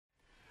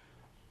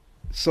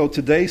So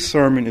today's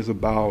sermon is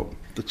about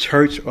the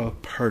church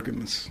of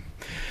Pergamos.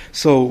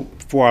 So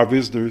for our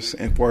visitors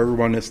and for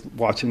everyone that's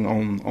watching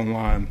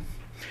online,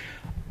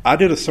 I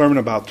did a sermon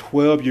about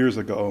 12 years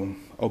ago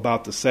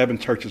about the 7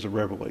 churches of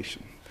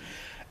Revelation.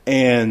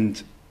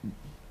 And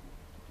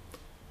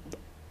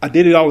I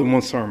did it all in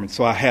one sermon,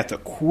 so I had to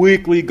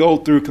quickly go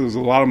through because there's a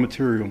lot of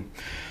material.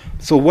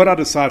 So what I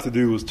decided to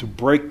do was to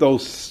break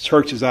those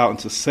churches out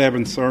into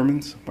 7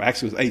 sermons. Well,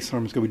 actually, it was 8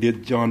 sermons because we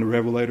did John the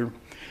Revelator,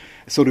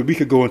 so that we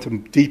could go into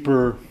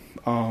deeper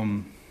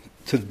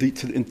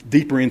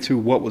into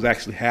what was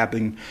actually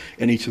happening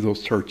in each of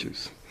those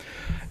churches.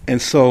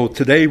 And so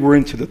today we're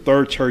into the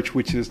 3rd church,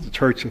 which is the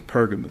Church of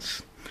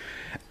Pergamos.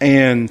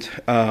 And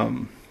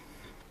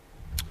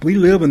we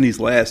live in these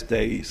last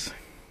days,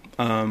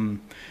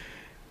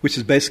 which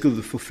is basically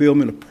the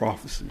fulfillment of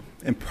prophecy.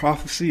 And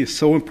prophecy is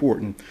so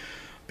important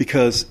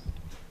because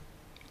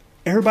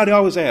everybody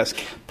always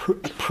asks,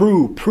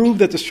 prove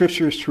that the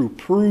scripture is true.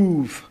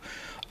 Prove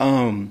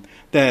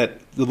that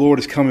the Lord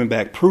is coming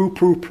back.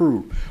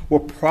 Prove. Well,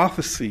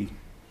 prophecy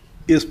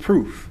is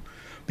proof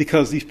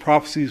because these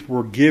prophecies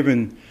were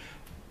given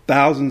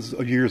thousands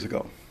of years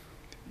ago,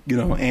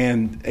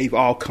 and they've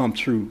all come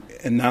true.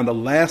 And now the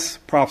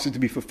last prophecy to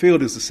be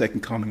fulfilled is the second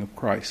coming of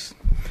Christ.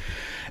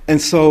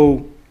 And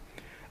so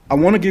I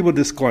want to give a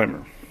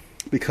disclaimer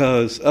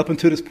because up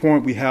until this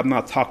point, we have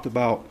not talked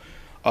about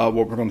what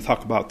we're going to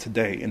talk about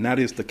today, and that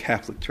is the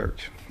Catholic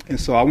Church. And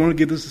so I want to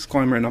give this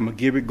disclaimer, and I'm going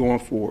to give it going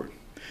forward.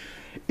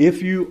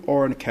 If you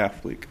are a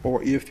Catholic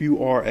or if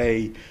you are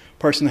a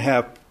person that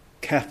have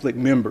Catholic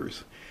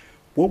members,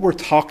 what we're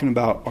talking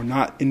about are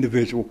not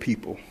individual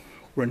people.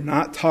 We're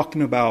not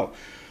talking about,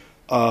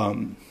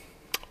 we're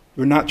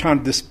not trying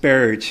to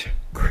disparage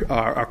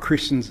our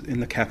Christians in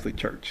the Catholic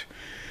Church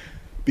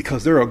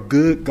because there are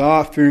good,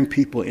 God-fearing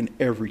people in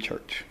every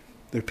church.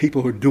 There are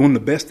people who are doing the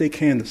best they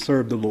can to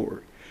serve the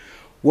Lord.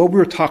 What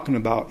we're talking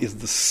about is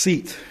the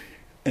seat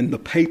and the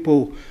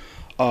papal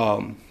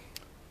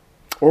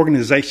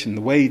organization,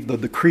 the way the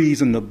decrees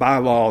and the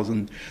bylaws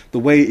and the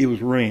way it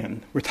was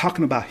ran. We're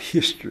talking about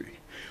history,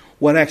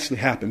 what actually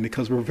happened,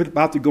 because we're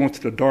about to go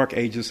into the dark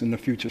ages in the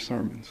future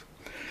sermons.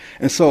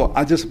 And so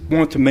I just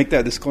want to make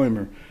that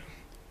disclaimer.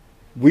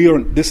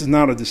 This is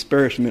not a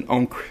disparagement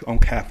on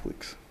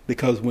Catholics,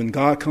 because when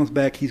God comes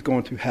back, he's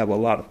going to have a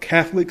lot of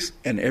Catholics,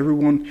 and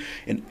everyone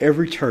in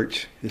every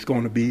church is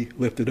going to be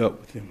lifted up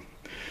with him.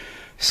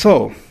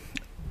 So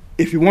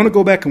if you want to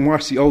go back and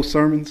watch the old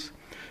sermons,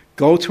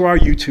 go to our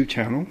YouTube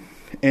channel,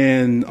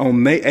 and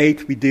on May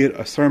 8th, we did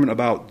a sermon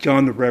about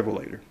John the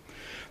Revelator,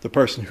 the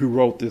person who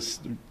wrote this.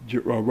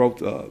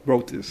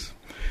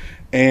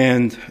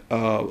 And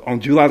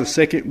on July the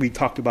 2nd, we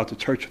talked about the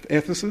Church of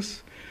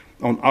Ephesus.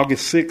 On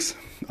August 6th,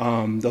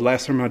 the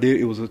last sermon I did,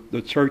 it was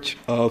the Church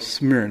of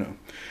Smyrna.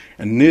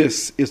 And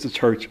this is the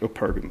Church of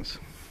Pergamos.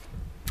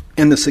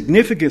 And the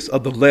significance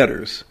of the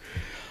letters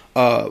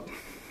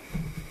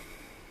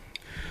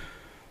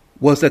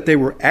was that they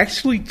were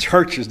actually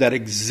churches that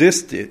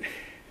existed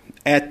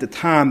at the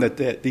time that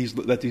these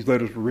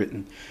letters were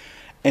written,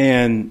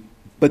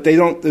 but they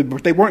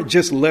weren't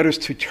just letters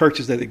to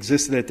churches that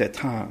existed at that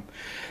time.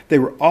 They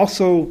were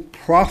also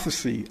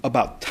prophecy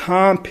about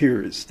time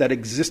periods that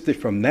existed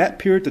from that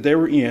period that they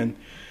were in,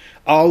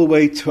 all the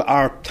way to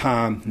our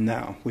time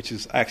now, which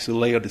is actually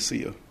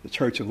Laodicea, the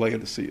Church of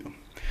Laodicea.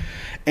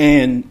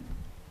 And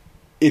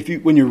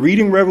when you're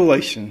reading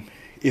Revelation,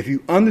 if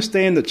you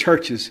understand the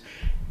churches,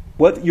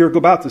 what you're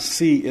about to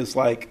see is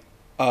like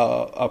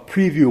a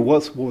preview of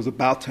what was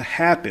about to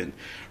happen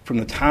from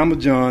the time of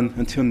John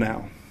until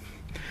now.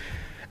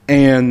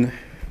 And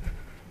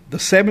the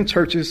 7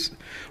 churches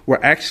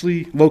were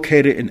actually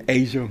located in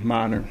Asia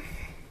Minor. Let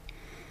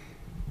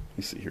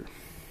me see here.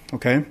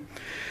 Okay.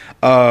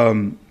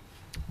 And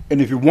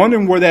if you're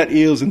wondering where that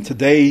is in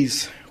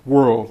today's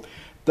world,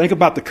 think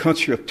about the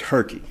country of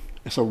Turkey.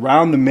 It's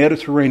around the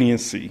Mediterranean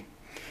Sea.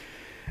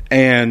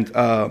 And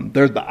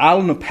there's the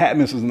island of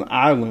Patmos is an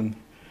island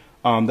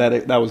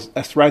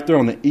that's right there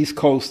on the east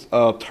coast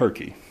of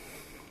Turkey.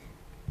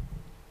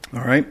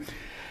 All right.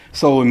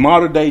 So in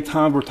modern day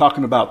time, we're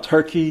talking about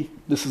Turkey.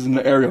 This is in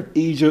the area of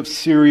Egypt,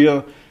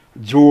 Syria,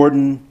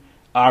 Jordan,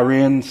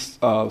 Iran,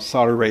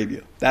 Saudi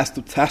Arabia. That's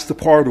the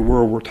part of the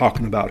world we're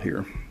talking about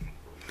here.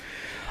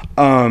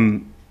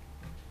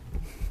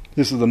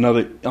 This is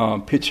another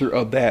picture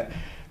of that.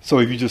 So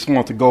if you just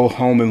want to go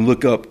home and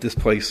look up this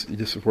place,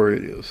 this is where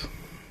it is.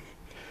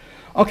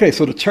 Okay,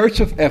 so the Church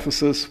of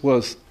Ephesus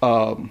was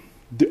from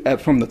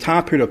the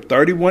time period of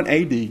 31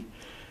 AD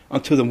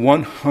until the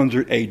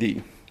 100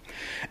 AD.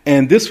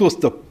 And this was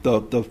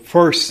the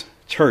first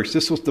church.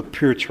 This was the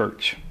pure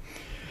church.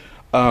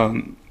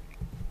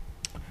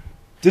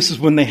 This is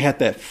when they had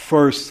that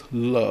first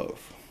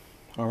love.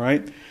 All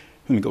right?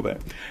 Let me go back.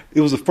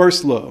 It was the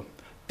first love.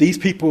 These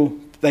people,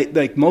 a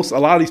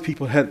lot of these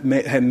people had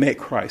met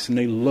Christ, and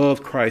they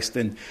loved Christ,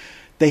 and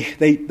they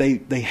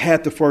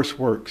had the first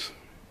works.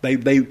 They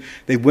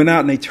went out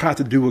and they tried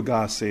to do what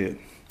God said.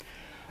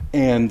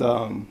 And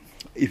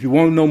if you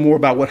want to know more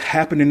about what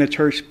happened in the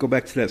church, go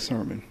back to that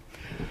sermon.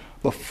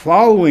 But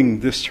following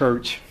this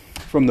church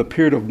from the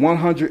period of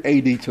 100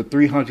 AD to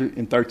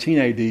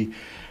 313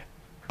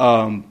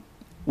 AD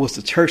was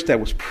the church that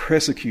was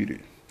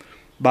persecuted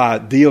by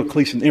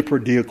Diocletian, Emperor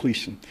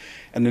Diocletian.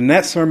 And in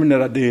that sermon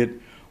that I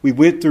did, we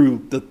went through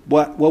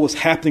what was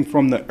happening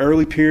from the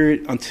early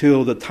period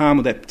until the time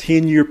of that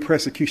 10-year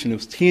persecution. It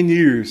was 10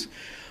 years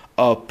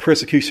of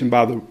persecution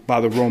by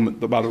the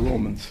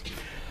Romans.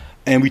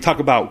 And we talk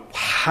about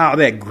how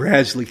that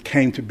gradually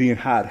came to be and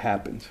how it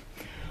happened.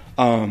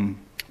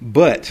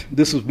 But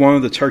this is one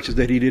of the churches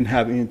that he didn't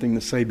have anything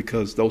to say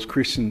because those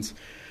Christians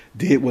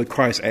did what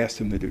Christ asked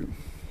them to do.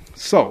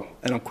 So,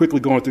 and I'm quickly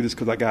going through this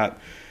because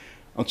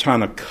I'm trying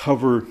to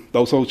cover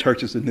those old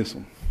churches in this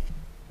one.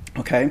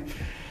 Okay?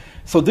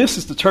 So this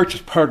is the church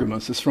of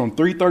Pergamos. It's from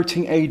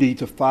 313 AD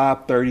to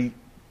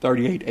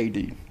 538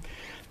 AD.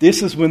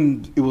 This is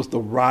when it was the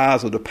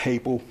rise of the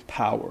papal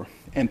power.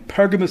 And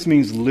Pergamos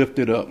means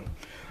lifted up.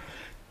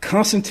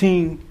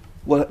 Constantine,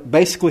 what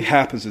basically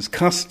happens is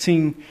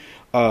Constantine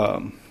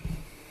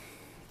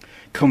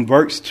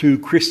converts to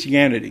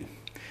Christianity.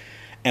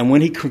 And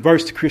when he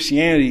converts to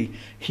Christianity,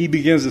 he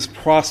begins this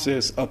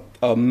process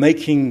of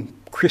making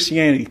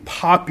Christianity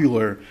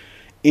popular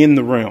in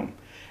the realm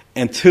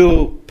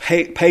until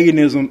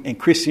paganism and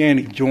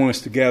Christianity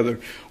joins together,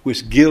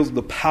 which gives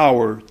the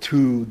power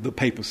to the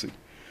papacy.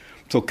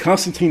 So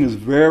Constantine is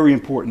very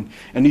important,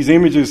 and these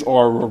images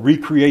are a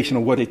recreation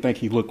of what they think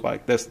he looked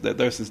like. That's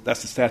the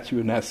statue,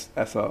 and that's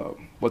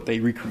what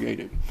they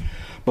recreated.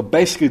 But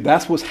basically,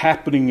 that's what's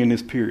happening in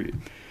this period,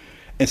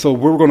 and so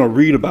we're going to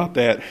read about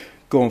that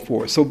going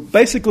forward. So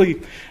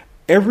basically,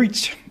 every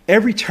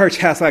church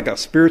has like a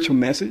spiritual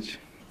message,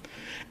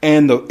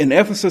 and in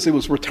Ephesus, it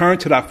was return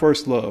to thy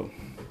first love.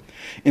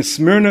 In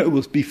Smyrna, it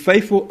was be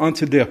faithful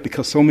unto death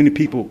because so many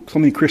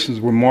Christians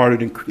were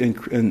martyred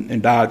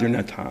and died during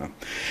that time.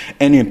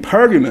 And in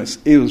Pergamos,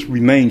 it was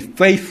remain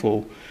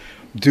faithful,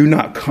 do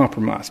not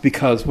compromise.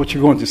 Because what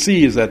you're going to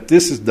see is that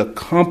this is the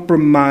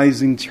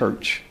compromising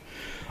church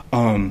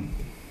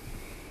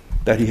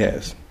that he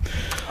has.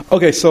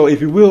 Okay, so if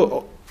you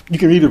will, you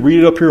can either read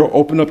it up here or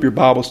open up your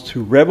Bibles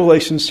to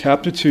Revelation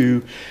chapter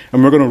 2,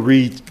 and we're going to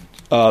read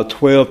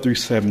 12 through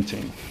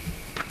 17.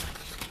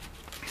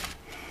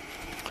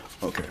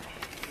 Okay.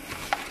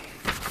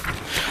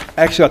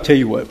 Actually, I'll tell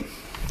you what.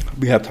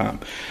 We have time.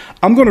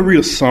 I'm going to read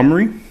a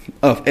summary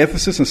of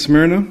Ephesus and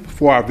Smyrna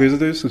for our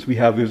visitors, since we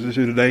have visitors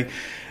here today,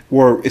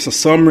 where it's a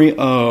summary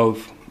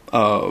of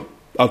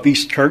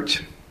each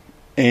church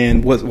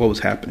and what was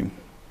happening.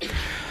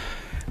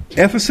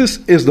 Ephesus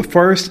is the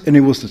first, and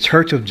it was the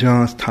church of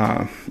John's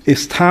time.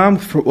 Its time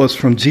was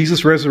from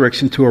Jesus'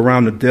 resurrection to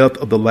around the death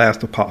of the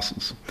last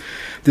apostles.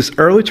 This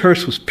early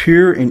church was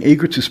pure and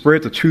eager to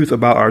spread the truth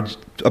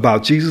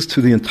about Jesus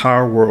to the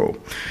entire world.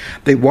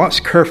 They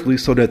watched carefully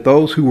so that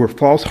those who were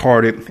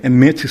false-hearted and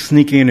meant to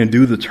sneak in and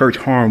do the church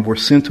harm were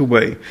sent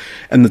away,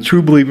 and the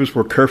true believers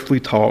were carefully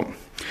taught.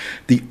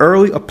 The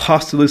early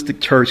apostolic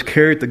church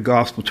carried the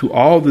gospel to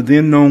all the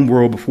then known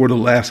world before the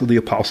last of the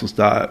apostles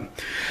died.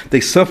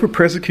 They suffered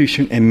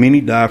persecution, and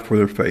many died for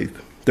their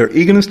faith. Their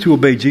eagerness to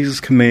obey Jesus'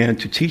 command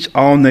to teach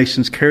all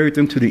nations carried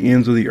them to the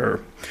ends of the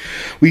earth.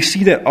 We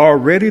see that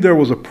already there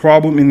was a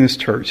problem in this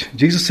church.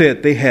 Jesus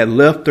said they had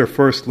left their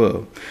first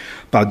love.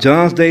 By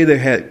John's day, there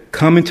had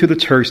come into the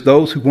church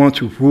those who want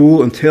to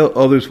rule and tell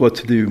others what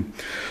to do.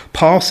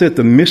 Paul said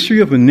the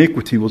mystery of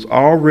iniquity was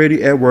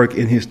already at work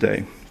in his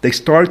day. They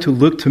started to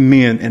look to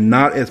men and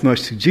not as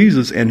much to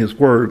Jesus and his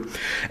word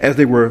as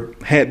they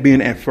had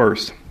been at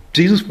first.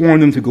 Jesus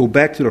warned them to go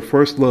back to their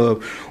first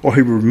love, or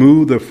he would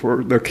remove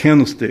their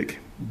candlestick,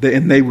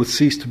 and they would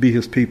cease to be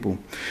his people.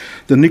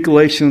 The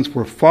Nicolaitans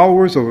were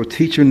followers of a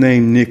teacher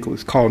named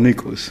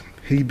Nicholas,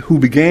 who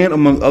began,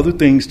 among other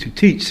things, to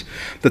teach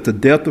that the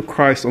death of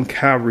Christ on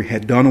Calvary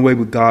had done away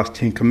with God's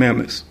Ten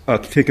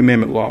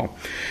Commandment law,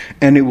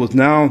 and it was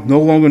now no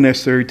longer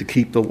necessary to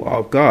keep the law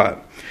of God.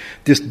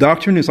 This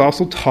doctrine is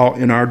also taught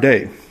in our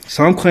day.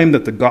 Some claim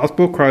that the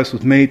gospel of Christ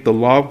was made the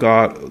law of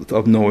God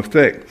of no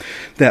effect,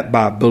 that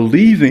by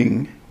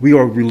believing we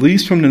are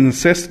released from the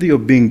necessity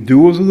of being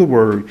doers of the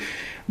word.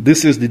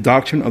 This is the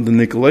doctrine of the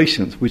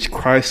Nicolaitans, which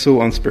Christ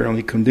so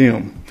unsparingly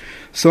condemned.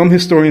 Some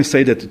historians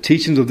say that the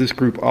teachings of this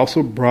group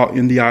also brought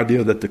in the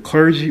idea that the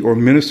clergy or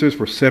ministers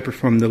were separate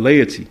from the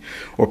laity,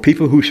 or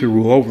people who should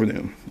rule over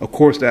them. Of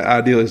course, that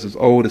idea is as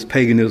old as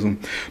paganism,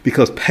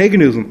 because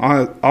paganism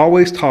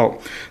always taught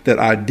that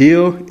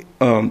idea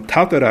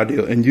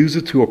and used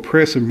it to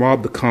oppress and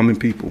rob the common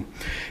people.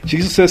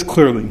 Jesus says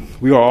clearly,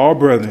 we are all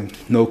brethren.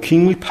 No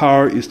kingly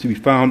power is to be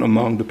found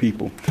among the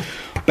people.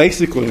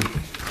 Basically,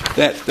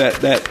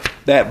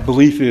 that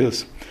belief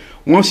is,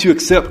 once you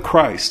accept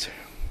Christ,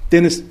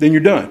 then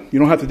you're done. You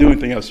don't have to do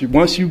anything else.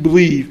 Once you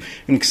believe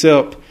and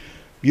accept,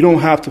 you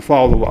don't have to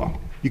follow the law.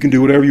 You can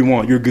do whatever you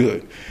want. You're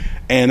good.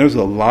 And there's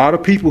a lot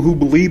of people who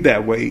believe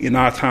that way in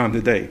our time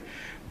today.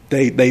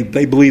 They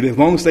believe as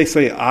long as they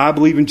say, I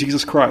believe in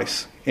Jesus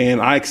Christ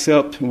and I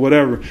accept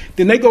whatever,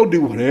 then they go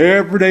do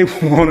whatever they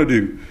want to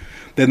do.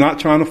 They're not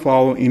trying to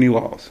follow any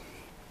laws.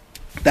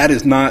 That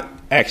is not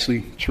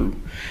actually true.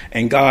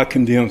 And God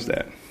condemns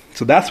that.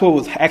 So that's what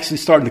was actually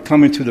starting to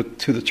come into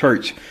the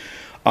church.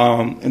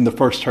 In the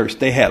first church,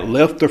 they had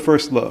left their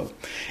first love.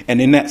 And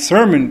in that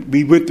sermon,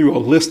 we went through a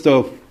list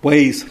of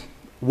ways.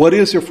 What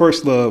is your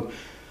first love?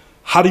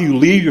 How do you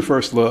leave your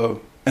first love?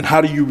 And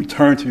how do you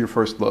return to your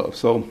first love?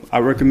 So I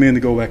recommend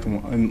to go back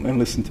and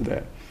listen to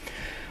that.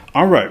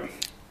 All right.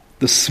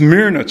 The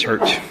Smyrna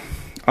church.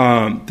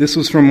 This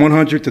was from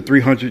 100 to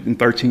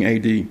 313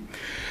 AD.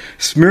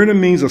 Smyrna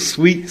means a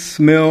sweet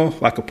smell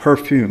like a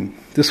perfume.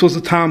 This was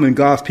a time when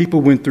God's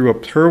people went through a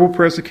terrible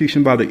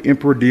persecution by the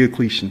Emperor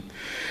Diocletian.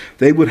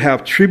 They would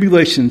have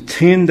tribulation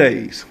 10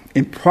 days.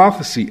 In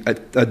prophecy,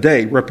 a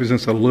day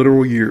represents a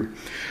literal year.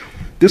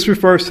 This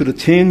refers to the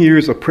 10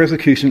 years of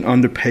persecution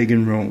under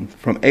pagan Rome,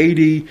 from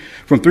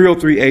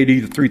 303 AD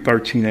to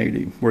 313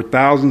 AD, where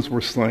thousands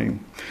were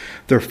slain.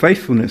 Their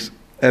faithfulness,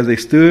 as they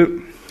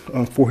stood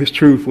for his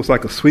truth, was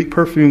like a sweet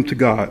perfume to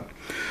God.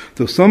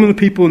 Though some of the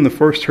people in the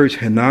first church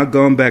had not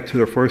gone back to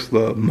their first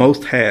love,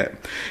 most had.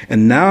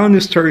 And now in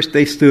this church,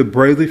 they stood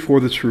bravely for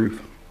the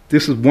truth.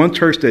 This is one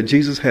church that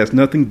Jesus has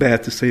nothing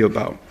bad to say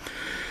about.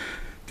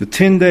 The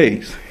 10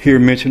 days here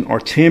mentioned are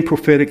 10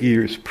 prophetic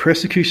years.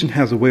 Persecution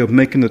has a way of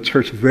making the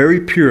church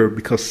very pure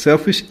because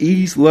selfish,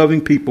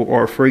 ease-loving people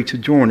are afraid to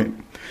join it.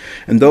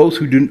 And those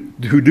who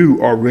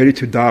do are ready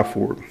to die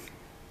for it.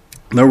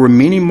 There were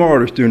many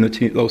martyrs during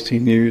those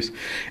 10 years,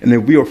 and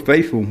if we are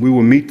faithful, we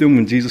will meet them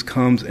when Jesus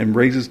comes and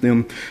raises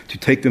them to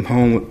take them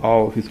home with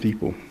all of his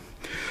people.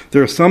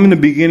 There are some in the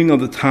beginning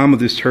of the time of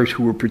this church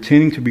who were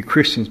pretending to be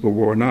Christians but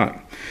were not,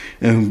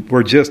 and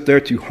were just there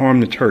to harm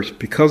the church.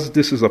 Because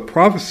this is a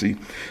prophecy,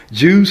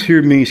 Jews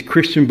here means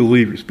Christian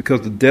believers.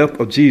 Because the death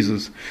of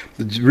Jesus,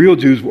 the real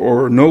Jews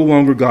were no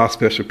longer God's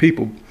special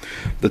people.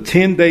 The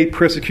 10-day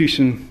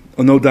persecution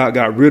no doubt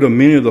got rid of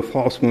many of the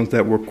false ones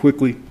that would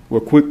quickly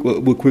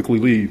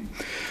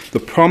leave. The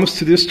promise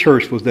to this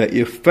church was that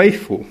if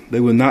faithful,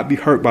 they would not be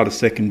hurt by the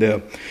second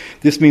death.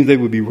 This means they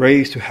would be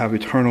raised to have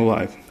eternal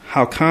life.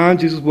 How kind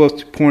Jesus was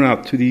to point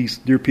out to these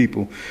dear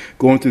people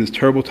going through this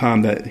terrible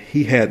time that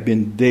he had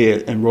been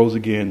dead and rose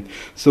again,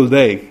 so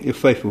they, if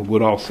faithful,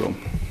 would also.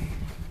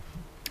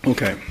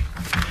 Okay,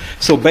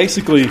 so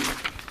basically,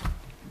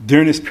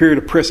 during this period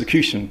of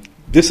persecution,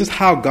 this is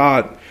how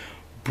God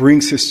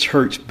brings his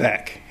church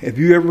back. If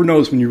you ever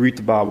notice when you read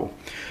the Bible,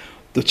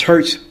 the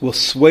church will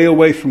sway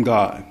away from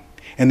God,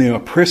 and then a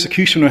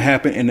persecution will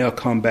happen and they'll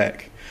come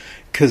back.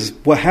 Because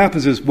what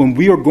happens is when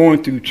we are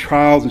going through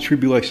trials and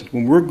tribulations,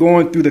 when we're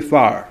going through the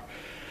fire,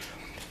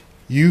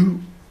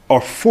 you are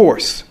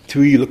forced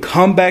to either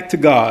come back to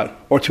God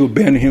or to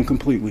abandon him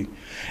completely.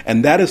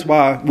 And that is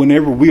why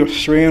whenever we are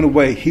straying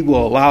away, he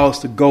will allow us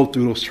to go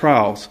through those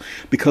trials,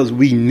 because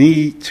we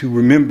need to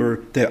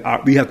remember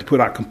that we have to put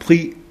our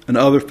complete and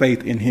utter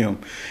faith in him.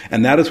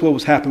 And that is what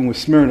was happening with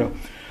Smyrna.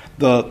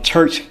 The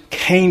church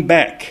came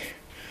back.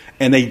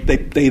 And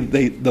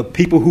the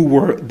people who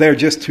were there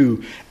just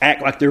to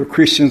act like they were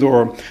Christians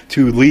or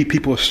to lead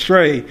people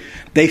astray,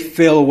 they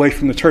fell away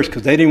from the church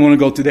because they didn't want to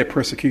go through that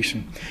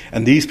persecution.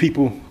 And these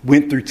people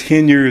went through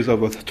 10 years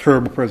of a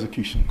terrible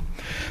persecution.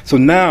 So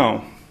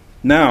now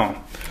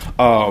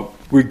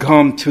we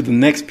come to the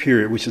next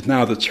period, which is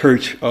now the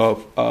church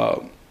of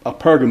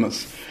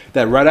Pergamos.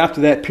 That right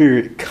after that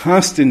period,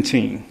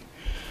 Constantine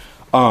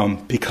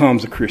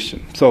becomes a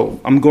Christian. So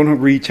I'm going to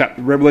read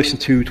Revelation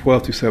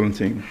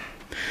 2:12-17.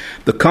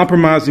 The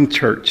compromising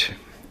church.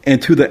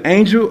 And to the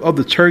angel of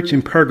the church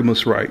in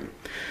Pergamos write,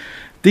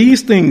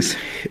 these things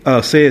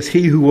says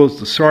he who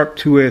was the sharp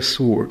two-edged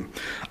sword.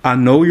 I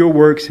know your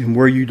works and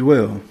where you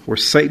dwell, where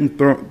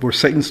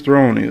Satan's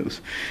throne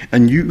is,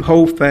 and you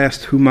hold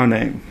fast to my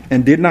name,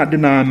 and did not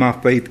deny my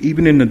faith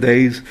even in the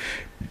days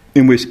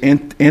in which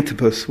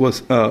Antipas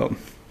was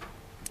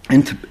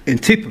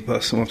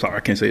Antipas, I'm sorry, I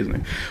can't say his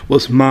name,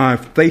 was my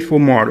faithful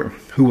martyr,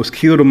 who was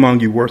killed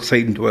among you where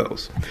Satan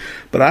dwells.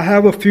 But I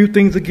have a few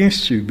things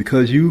against you,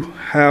 because you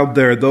have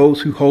there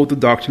those who hold the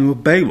doctrine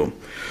of Balaam,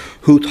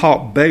 who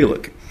taught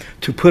Balak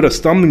to put a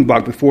stumbling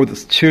block before the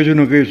children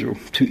of Israel,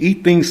 to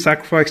eat things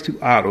sacrificed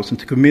to idols, and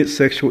to commit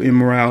sexual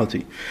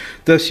immorality.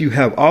 Thus you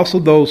have also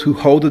those who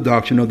hold the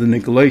doctrine of the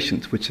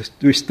Nicolaitans,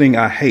 which thing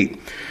I hate.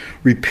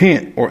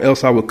 Repent, or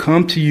else I will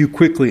come to you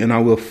quickly, and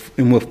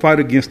will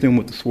fight against them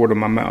with the sword of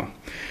my mouth.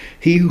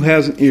 He who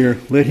has an ear,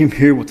 let him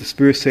hear what the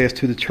Spirit says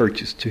to the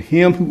churches. To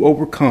him who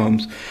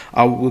overcomes,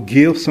 I will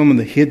give some of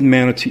the hidden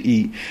manna to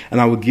eat, and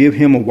I will give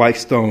him a white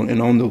stone,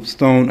 and on the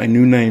stone a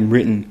new name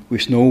written,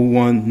 which no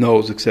one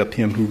knows except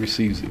him who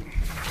receives it.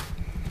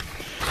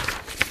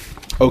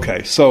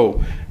 Okay,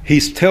 so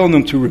he's telling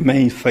them to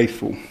remain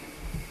faithful.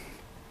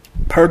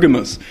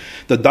 Pergamos,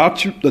 the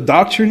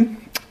doctrine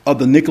of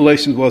the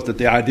Nicolaitans was that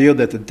the idea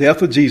that the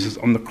death of Jesus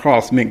on the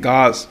cross meant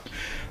God's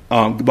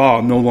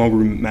law no longer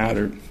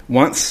mattered.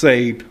 Once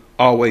saved,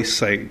 always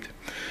saved.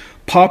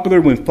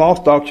 Popular when false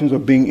doctrines are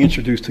being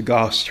introduced to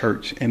God's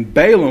church. And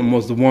Balaam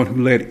was the one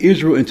who led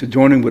Israel into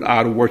joining with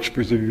idol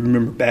worshippers, if you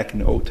remember back in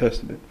the Old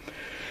Testament.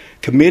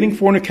 Committing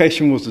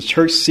fornication was the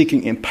church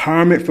seeking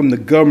empowerment from the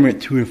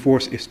government to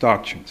enforce its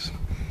doctrines.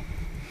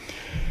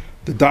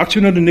 The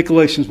doctrine of the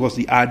Nicolaitans was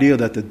the idea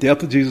that the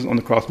death of Jesus on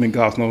the cross meant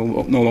God no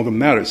longer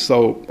matters.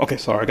 So, okay,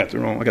 sorry, I got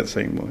the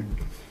same one.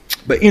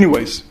 But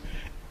anyways,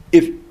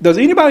 does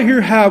anybody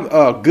here have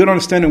a good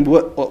understanding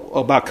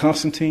about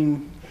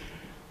Constantine?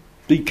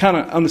 Do you kind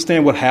of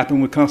understand what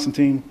happened with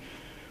Constantine?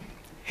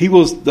 He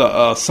was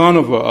the son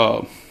of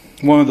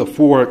one of the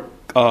four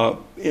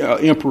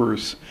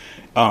emperors.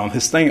 I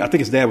think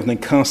his dad was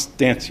named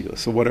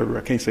Constantius or whatever.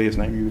 I can't say his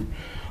name either.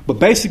 But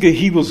basically,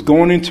 he was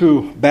going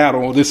into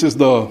battle. This is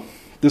the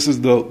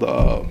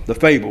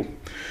fable.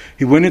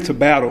 He went into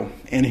battle,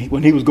 and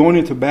when he was going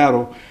into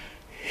battle,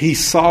 he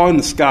saw in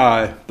the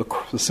sky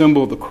the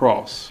symbol of the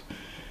cross.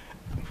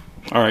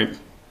 All right,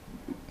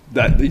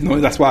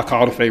 that's why I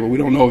call it a fable. We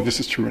don't know if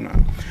this is true or not.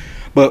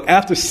 But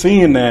after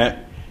seeing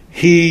that,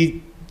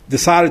 he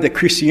decided that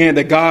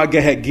Christianity, that God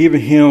had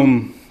given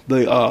him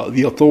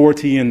the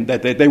authority, and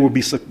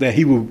that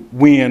he would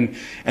win,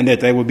 and that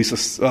they would be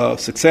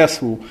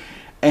successful.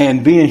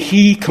 And then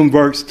he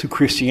converts to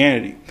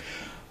Christianity.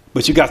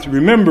 But you got to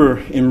remember,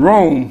 in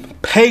Rome,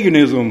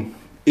 paganism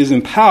is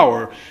in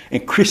power,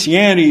 and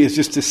Christianity is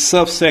just a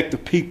subsect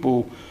of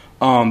people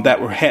that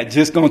had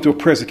just gone through a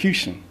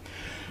persecution.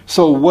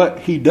 So what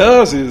he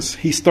does is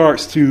he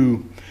starts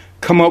to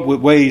come up with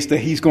ways that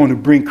he's going to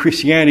bring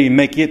Christianity and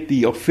make it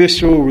the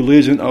official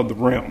religion of the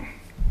realm.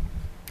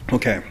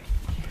 Okay,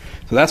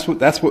 so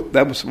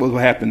that was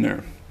what happened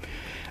there.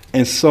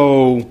 And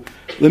so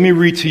let me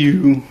read to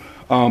you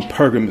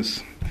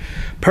Pergamus.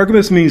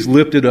 Pergamus means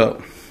lifted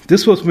up.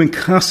 This was when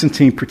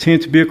Constantine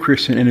pretended to be a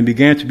Christian and it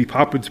began to be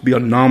popular to be a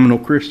nominal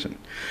Christian.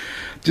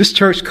 This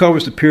church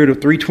covers the period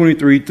of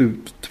 323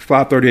 through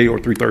 538 or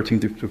 313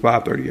 through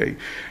 538.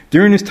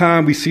 During this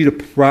time, we see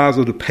the rise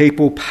of the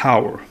papal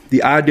power,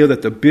 the idea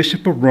that the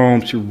Bishop of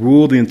Rome should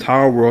rule the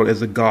entire world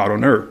as a god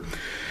on earth.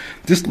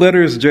 This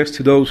letter is addressed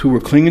to those who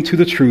were clinging to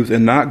the truth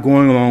and not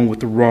going along with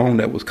the wrong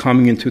that was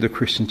coming into the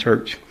Christian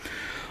church.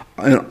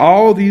 In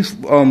all these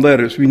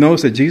letters, we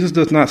notice that Jesus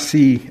does not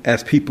see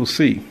as people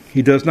see.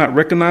 He does not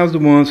recognize the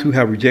ones who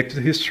have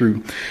rejected his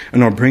truth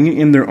and are bringing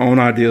in their own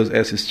ideas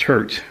as his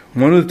church.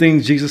 One of the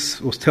things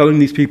Jesus was telling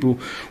these people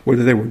were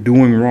that they were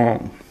doing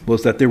wrong,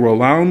 was that they were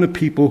allowing the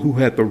people who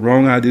had the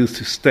wrong ideas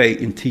to stay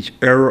and teach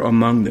error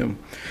among them.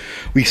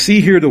 We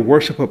see here the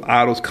worship of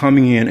idols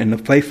coming in and the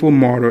faithful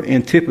martyr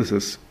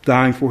Antipas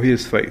dying for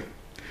his faith.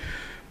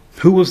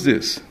 Who was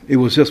this? It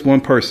was just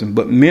one person,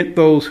 but meant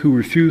those who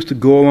refused to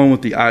go along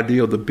with the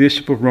idea of the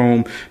Bishop of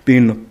Rome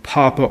being the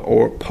Papa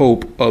or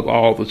Pope of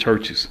all the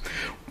churches.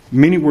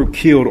 Many were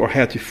killed or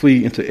had to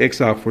flee into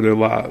exile for their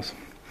lives.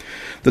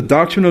 The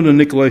doctrine of the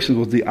Nicolaitans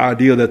was the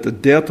idea that the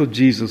death of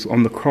Jesus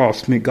on the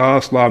cross meant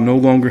God's law no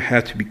longer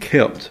had to be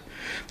kept.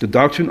 The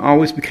doctrine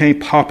always became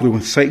popular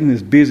when Satan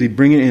is busy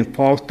bringing in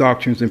false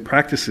doctrines and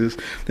practices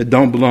that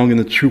don't belong in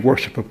the true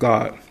worship of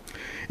God.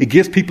 It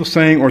gets people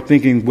saying or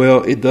thinking,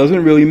 well, it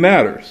doesn't really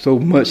matter so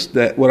much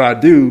that what I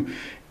do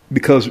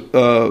it doesn't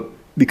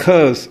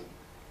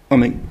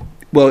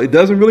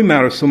really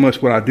matter so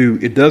much what I do.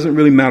 It doesn't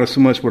really matter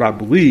so much what I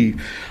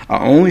believe.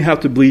 I only have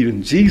to believe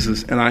in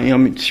Jesus and I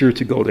am sure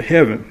to go to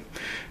heaven.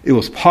 It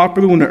was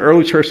popular when the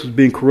early church was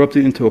being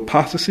corrupted into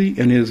apostasy,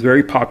 and it is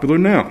very popular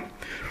now.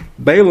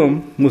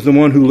 Balaam was the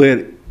one who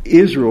led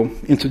Israel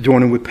into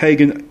joining with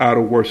pagan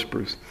idol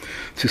worshippers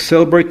to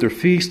celebrate their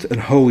feasts and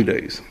holy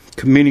days.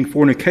 Committing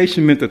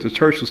fornication meant that the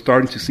church was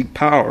starting to seek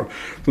power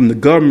from the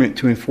government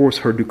to enforce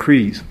her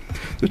decrees.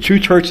 The true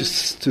church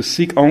is to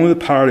seek only the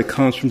power that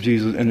comes from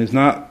Jesus and is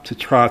not to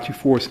try to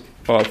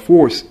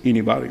force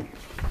anybody.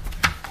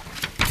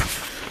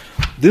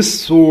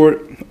 This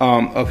sword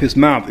of his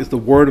mouth is the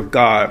word of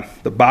God,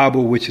 the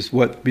Bible, which is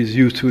what is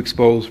used to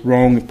expose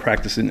wrong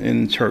practice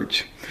in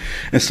church.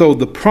 And so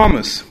the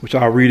promise, which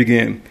I'll read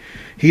again,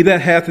 he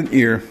that hath an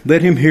ear,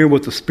 let him hear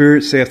what the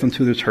Spirit saith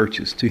unto the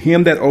churches. To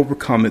him that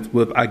overcometh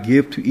will I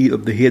give to eat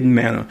of the hidden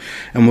manna,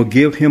 and will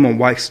give him a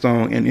white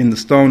stone, and in the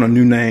stone a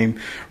new name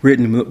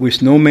written,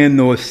 which no man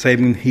knoweth,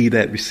 saving he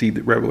that received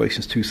it.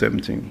 Revelations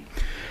 2:17.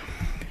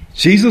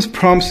 Jesus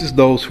promises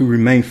those who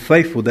remain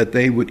faithful that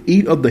they would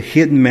eat of the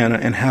hidden manna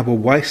and have a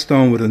white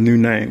stone with a new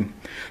name.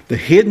 The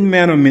hidden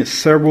manna meant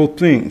several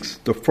things.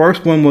 The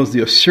first one was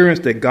the assurance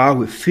that God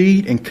would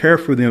feed and care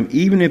for them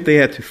even if they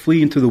had to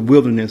flee into the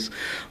wilderness,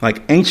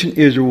 like ancient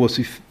Israel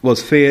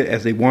was fed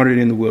as they wandered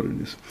in the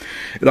wilderness.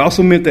 It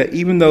also meant that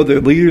even though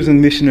their leaders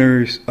and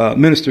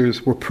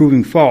ministers were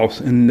proving false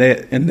and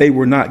they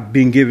were not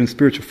being given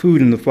spiritual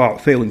food in the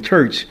failing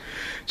church,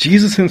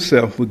 Jesus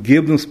himself would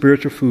give them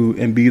spiritual food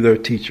and be their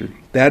teacher.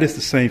 That is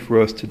the same for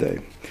us today.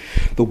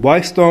 The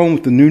white stone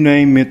with the new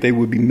name meant they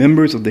would be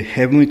members of the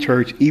heavenly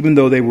church, even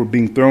though they were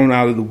being thrown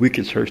out of the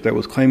wicked church that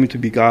was claiming to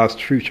be God's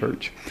true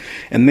church.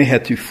 And they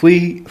had to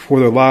flee for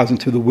their lives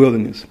into the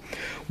wilderness.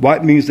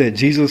 White means that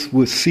Jesus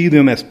would see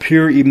them as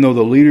pure, even though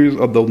the leaders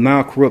of the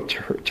now corrupt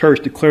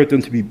church declared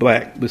them to be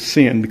black with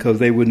sin, because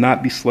they would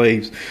not be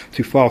slaves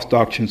to false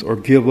doctrines or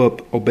give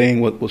up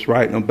obeying what was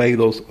right and obey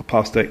those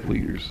apostate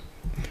leaders.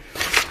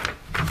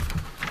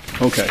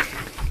 Okay.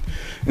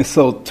 And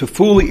so to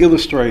fully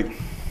illustrate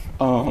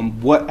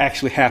what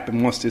actually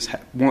happened once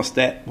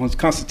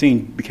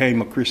Constantine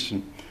became a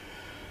Christian.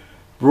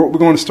 What we're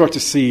going to start to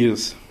see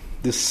is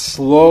this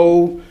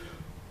slow,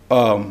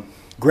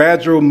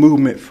 gradual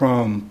movement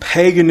from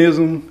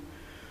paganism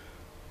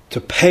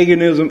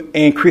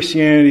and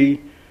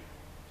Christianity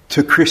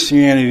to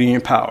Christianity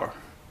in power,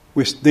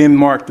 which then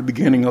marked the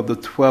beginning of the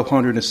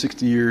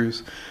 1260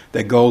 years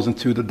that goes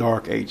into the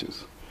Dark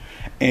Ages.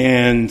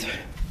 And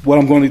what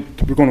we're going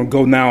to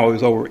go now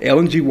is over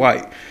Ellen G.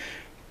 White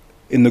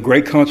in The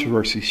Great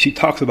Controversy. She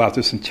talks about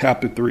this in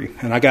chapter 3,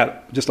 and I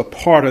got just a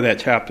part of that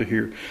chapter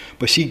here,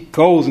 but she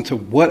goes into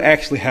what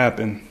actually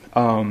happened.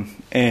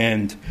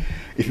 And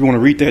if you want to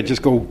read that,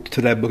 just go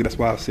to that book. That's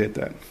why I said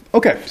that.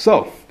 Okay,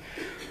 so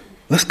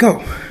let's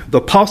go. The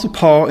Apostle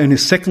Paul, in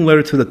his second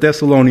letter to the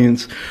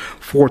Thessalonians,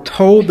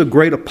 foretold the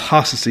great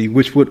apostasy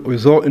which would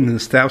result in the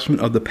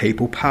establishment of the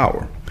papal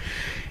power.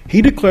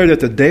 He declared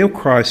that the day of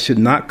Christ should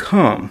not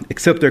come,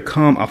 except there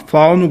come a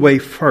falling away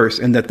first,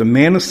 and that the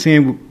man of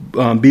sin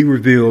would be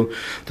revealed,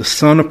 the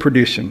son of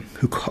perdition,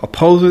 who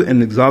opposes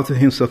and exalted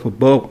himself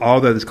above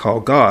all that is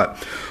called God,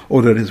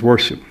 or that is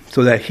worshipped,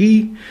 so that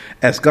he,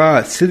 as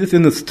God, sitteth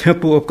in the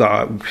temple of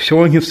God,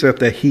 showing himself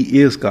that he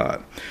is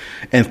God.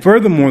 And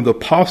furthermore, the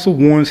apostle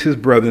warns his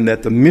brethren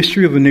that the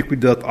mystery of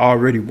iniquity doth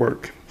already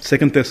work. 2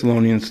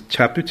 Thessalonians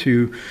chapter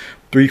 2,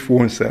 3,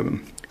 4, and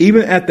 7.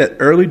 Even at that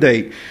early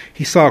date,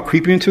 he saw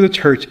creeping into the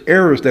church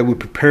errors that would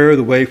prepare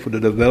the way for the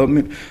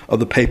development of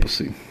the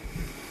papacy.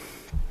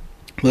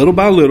 Little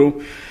by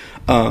little,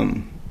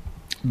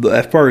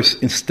 at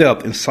first in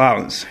stealth and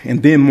silence,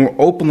 and then more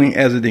openly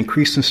as it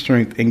increased in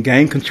strength and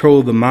gained control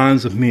of the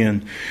minds of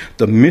men,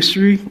 the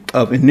mystery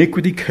of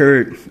iniquity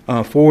carried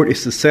forward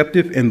its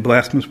deceptive and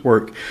blasphemous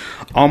work.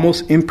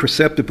 Almost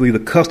imperceptibly, the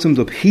customs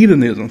of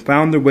heathenism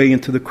found their way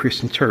into the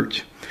Christian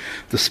church.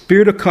 The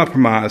spirit of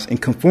compromise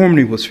and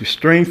conformity was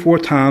restrained for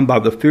a time by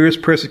the fierce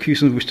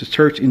persecutions which the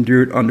church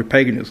endured under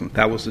paganism.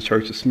 That was the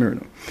church of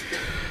Smyrna.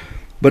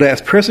 But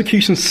as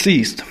persecution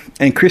ceased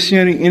and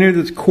Christianity entered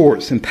its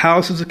courts and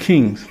palaces of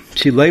kings,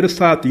 she laid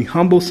aside the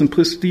humble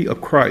simplicity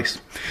of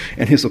Christ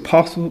and his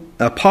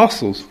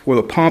apostles for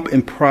the pomp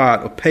and pride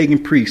of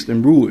pagan priests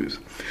and rulers.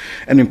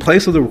 And in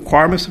place of the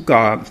requirements of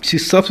God, she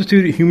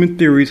substituted human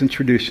theories and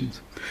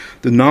traditions.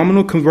 The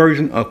nominal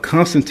conversion of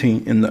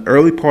Constantine in the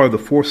early part of the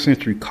 4th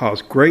century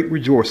caused great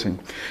rejoicing,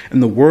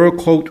 and the world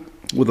cloaked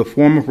with a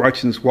form of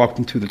righteousness walked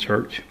into the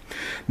church.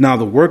 Now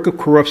the work of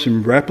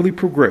corruption rapidly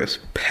progressed.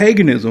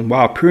 Paganism,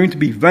 while appearing to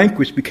be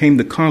vanquished, became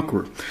the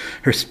conqueror.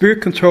 Her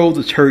spirit controlled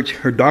the church.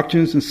 Her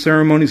doctrines and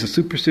ceremonies and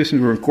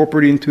superstitions were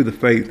incorporated into the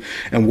faith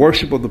and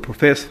worship of the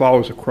professed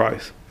followers of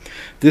Christ.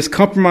 This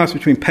compromise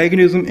between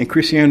paganism and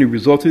Christianity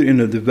resulted in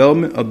the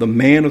development of the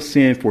man of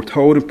sin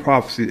foretold in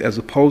prophecy as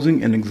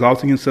opposing and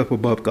exalting himself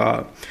above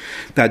God.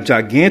 That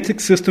gigantic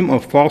system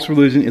of false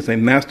religion is a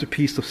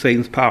masterpiece of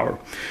Satan's power,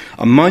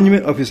 a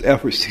monument of his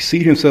efforts to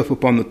seat himself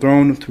upon the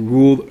throne to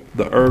rule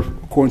the earth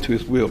according to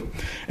his will.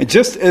 And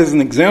just as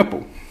an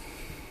example,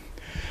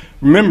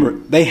 remember,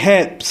 they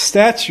had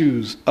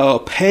statues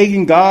of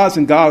pagan gods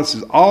and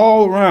goddesses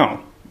all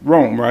around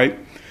Rome, right?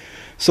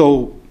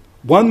 So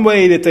one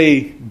way that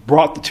they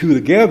brought the two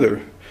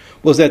together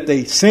was that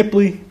they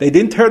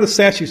didn't tear the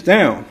statues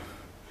down.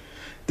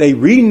 They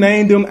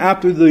renamed them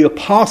after the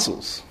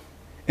apostles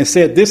and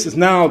said, this is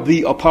now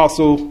the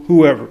apostle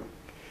whoever.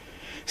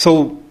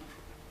 So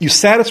you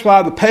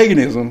satisfy the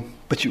paganism,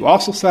 but you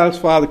also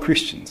satisfy the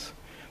Christians,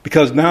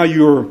 because now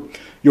you're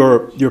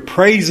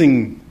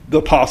praising the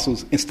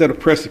apostles instead of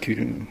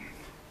persecuting them.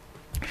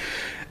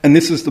 And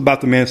this is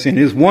about the man of sin.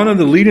 It is one of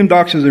the leading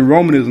doctrines in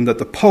Romanism that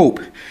the Pope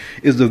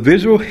is the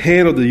visual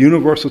head of the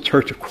universal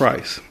church of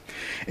Christ.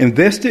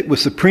 Invested with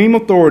supreme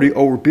authority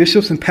over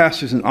bishops and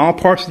pastors in all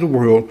parts of the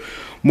world,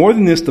 more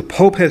than this, the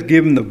Pope has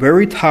given the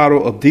very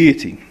title of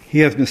deity. He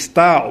has been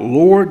styled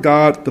Lord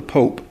God the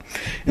Pope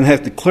and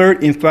has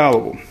declared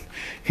infallible.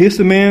 He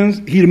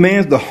demands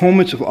the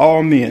homage of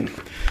all men.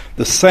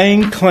 The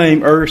same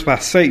claim urged by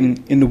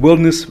Satan in the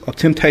wilderness of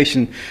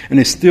temptation and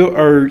is still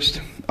urged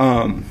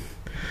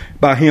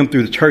by him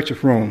through the Church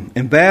of Rome,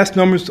 and vast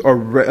numbers are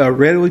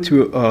ready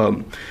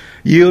to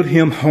yield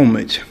him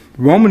homage.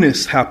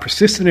 Romanists have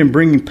persisted in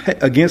bringing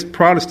against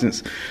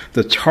Protestants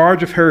the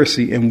charge of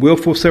heresy and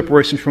willful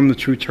separation from the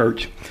true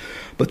church.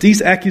 But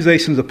these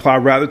accusations apply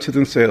rather to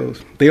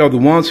themselves. They are the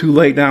ones who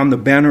laid down the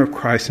banner of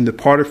Christ and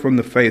departed from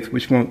the faith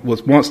which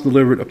was once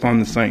delivered upon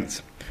the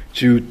saints.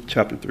 Jude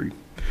chapter 3.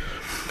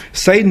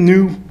 Satan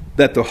knew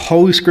that the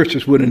Holy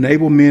Scriptures would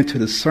enable men to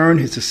discern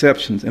his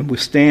deceptions and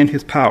withstand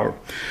his power.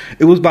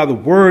 It was by the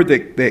word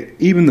that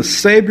even the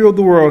Savior of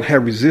the world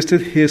had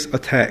resisted his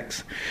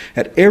attacks.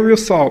 At every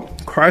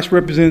assault, Christ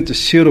represented the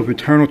shield of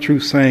eternal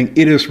truth, saying,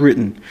 "It is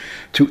written."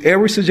 To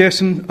every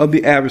suggestion of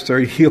the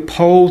adversary, he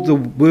opposed the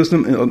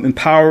wisdom and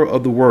power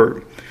of the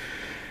word.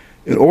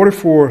 In order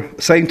for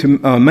Satan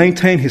to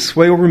maintain his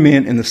sway over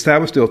men and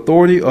establish the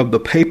authority of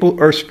the papal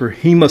usurper,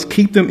 he must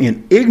keep them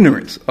in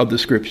ignorance of the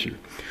Scripture.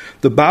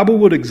 The Bible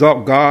would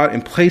exalt God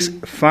and place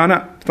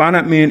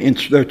finite men in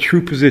their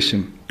true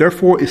position.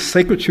 Therefore, its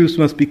sacred truths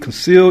must be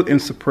concealed and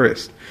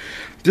suppressed.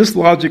 This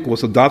logic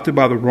was adopted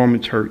by the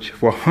Roman Church.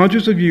 For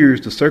hundreds of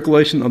years, the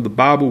circulation of the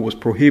Bible was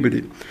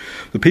prohibited.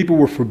 The people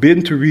were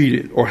forbidden to read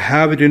it or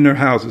have it in their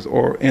houses,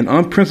 or an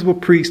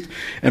unprincipled priest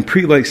and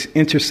prelates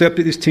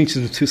intercepted its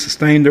teachings to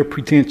sustain their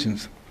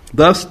pretensions.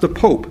 Thus, the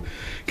Pope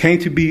came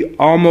to be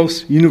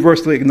almost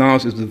universally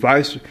acknowledged as the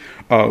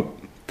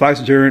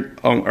vicegerent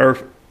on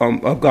earth,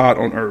 of God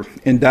on earth,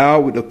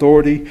 endowed with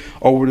authority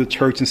over the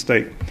church and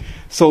state.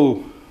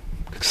 So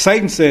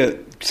Satan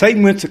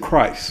went to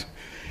Christ,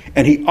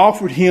 and he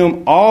offered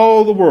him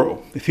all the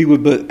world if he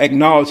would but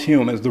acknowledge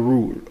him as the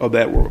ruler of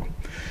that world.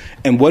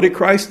 And what did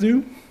Christ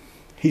do?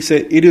 He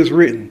said, "It is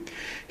written."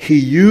 He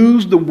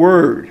used the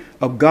word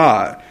of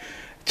God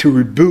to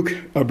rebuke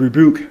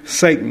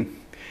Satan.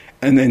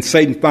 And then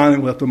Satan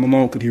finally left him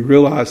alone because he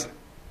realized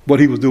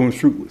what he was doing was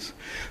fruitless.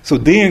 So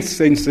then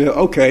Satan said,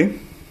 okay,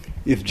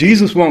 if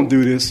Jesus won't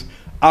do this,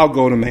 I'll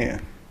go to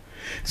man.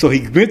 So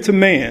he went to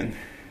man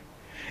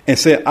and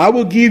said, I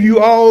will give you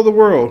all the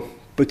world,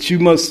 but you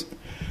must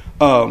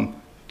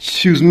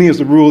choose me as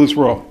the ruler of this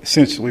world,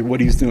 essentially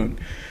what he's doing.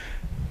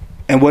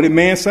 And what did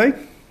man say?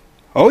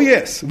 Oh,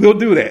 yes, we'll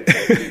do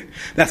that.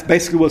 That's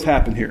basically what's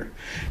happened here.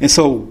 And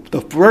so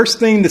the first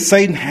thing that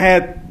Satan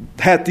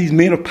had these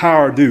men of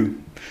power do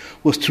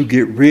was to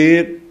get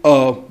rid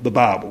of the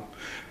Bible.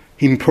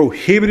 He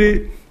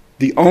prohibited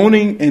the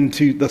owning and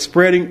to the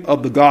spreading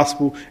of the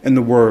gospel and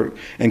the word,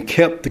 and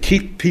kept to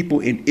keep people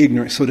in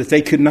ignorance so that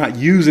they could not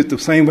use it the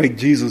same way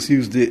Jesus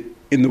used it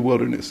in the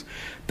wilderness.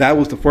 That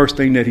was the first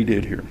thing that he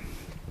did here.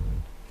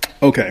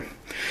 Okay,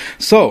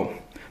 so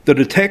the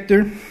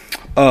detector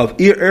of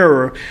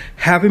error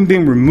having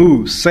been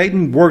removed,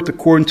 Satan worked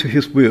according to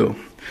his will.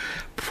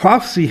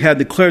 Prophecy had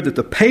declared that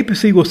the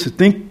papacy was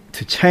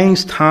to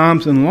change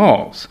times and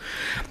laws.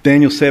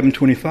 Daniel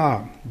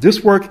 7:25.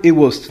 This work it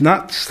was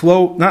not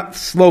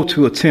slow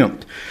to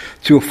attempt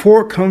to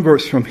afford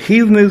converts from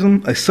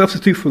heathenism, a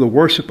substitute for the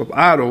worship of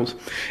idols,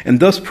 and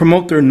thus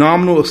promote their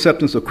nominal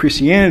acceptance of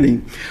Christianity.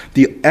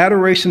 The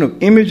adoration of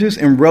images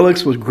and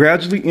relics was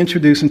gradually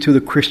introduced into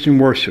the Christian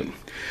worship.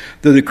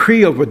 The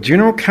decree of a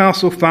general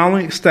council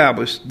finally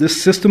established this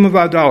system of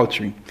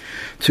idolatry.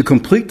 To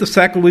complete the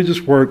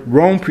sacrilegious work,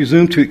 Rome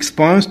presumed to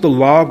expunge the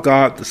law of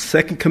God, the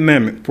second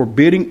commandment,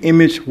 forbidding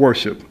image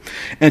worship,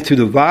 and to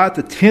divide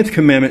the 10th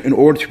commandment in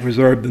order to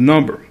preserve the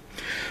number.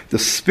 The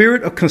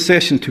spirit of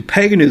concession to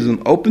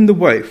paganism opened the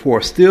way for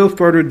a still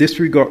further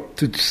disregard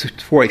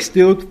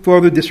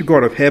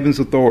of heaven's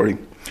authority.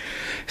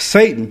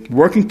 Satan,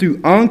 working through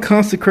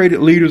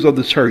unconsecrated leaders of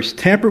the church,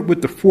 tampered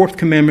with the fourth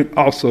commandment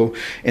also,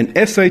 an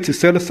essay to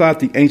set aside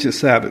the ancient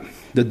Sabbath,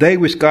 the day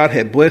which God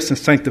had blessed and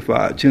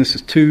sanctified,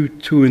 Genesis 2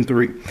 and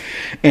 3,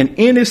 and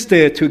in its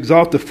stead to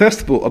exalt the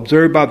festival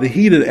observed by the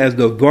heathen as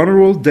the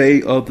venerable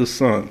day of the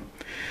sun.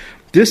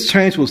 This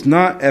change was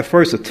not at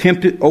first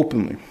attempted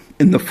openly.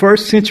 In the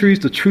first centuries,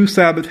 the true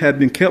Sabbath had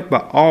been kept by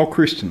all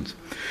Christians.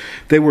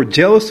 They were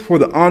jealous for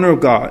the honor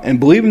of God, and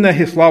believing that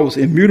his law was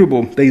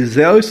immutable, they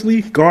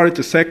zealously guarded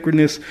the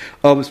sacredness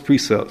of his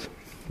precepts.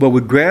 But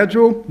with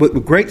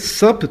great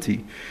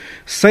subtlety,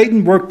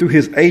 Satan worked through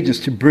his agents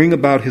to bring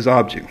about his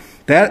object,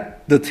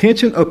 that the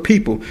attention of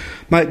people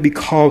might be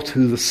called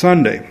to the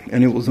Sunday,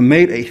 and it was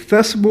made a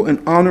festival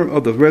in honor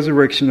of the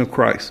resurrection of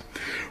Christ.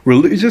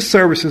 Religious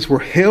services were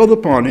held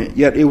upon it,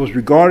 yet it was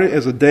regarded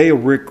as a day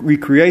of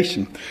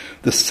recreation,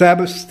 the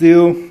Sabbath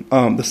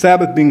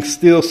being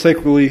still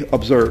sacredly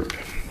observed.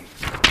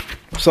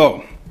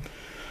 So,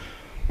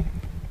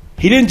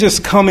 he didn't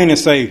just come in and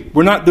say,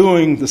 we're not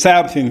doing the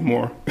Sabbath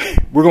anymore.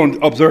 We're going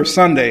to observe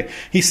Sunday.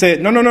 He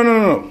said,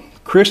 no.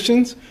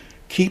 Christians,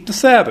 keep the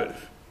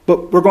Sabbath.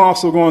 But we're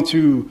also going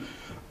to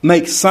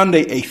make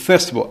Sunday a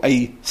festival,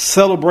 a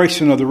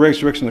celebration of the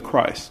resurrection of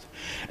Christ.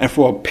 And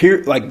for a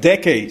period, like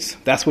decades,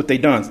 that's what they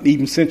done,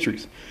 even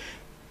centuries.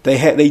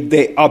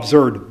 They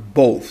observed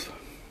both.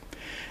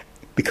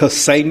 Because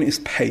Satan is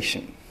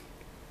patient.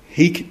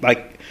 He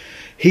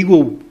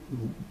will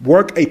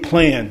work a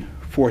plan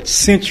for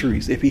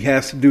centuries if he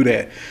has to do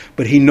that.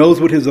 But he knows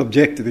what his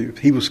objective is.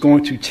 He was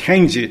going to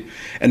change it.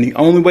 And the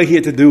only way he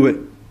had to do it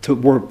to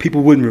where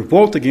people wouldn't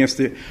revolt against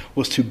it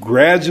was to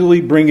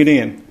gradually bring it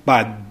in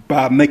by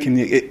making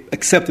it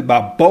accepted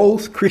by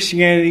both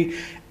Christianity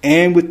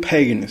and with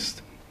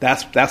paganists.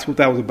 That's what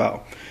that was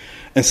about.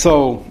 And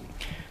so,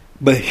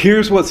 but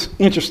here's what's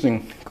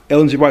interesting.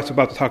 Ellen G. White's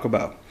about to talk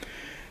about.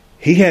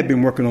 He had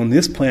been working on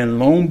this plan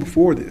long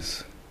before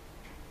this.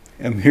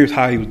 And here's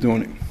how he was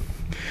doing it.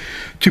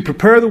 To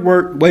prepare the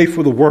way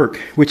for the work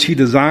which he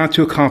designed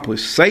to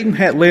accomplish, Satan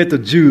had led the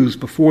Jews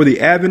before the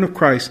advent of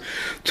Christ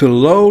to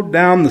load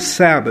down the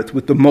Sabbath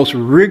with the most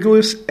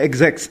rigorous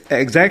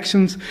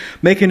exactions,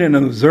 making an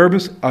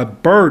observance a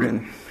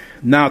burden.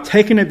 Now,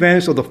 taking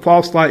advantage of the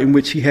false light in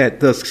which he had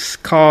thus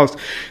caused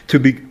for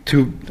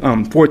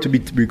it to be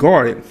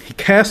regarded, he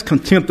cast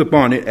contempt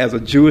upon it as a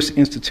Jewish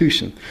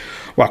institution,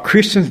 while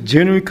Christians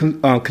generally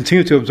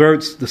continue to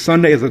observe the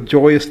Sunday as a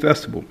joyous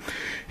festival.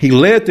 He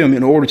led them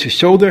in order to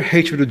show their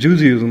hatred of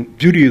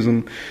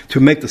Judaism to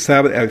make the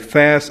Sabbath a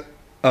fast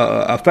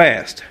a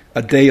fast,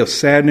 a day of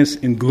sadness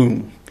and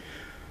gloom.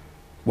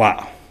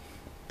 Wow.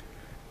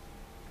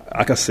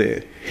 Like I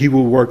said, he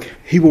will work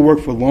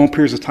for long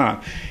periods of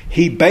time.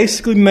 He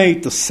basically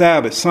made the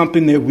Sabbath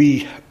something that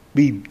we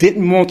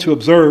didn't want to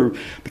observe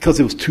because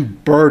it was too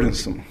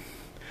burdensome.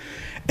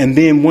 And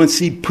then once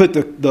he put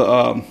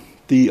the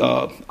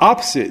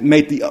opposite,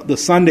 made the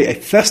Sunday a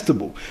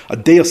festival, a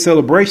day of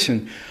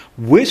celebration,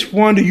 which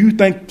one do you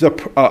think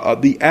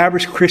the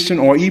average Christian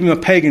or even a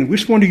pagan,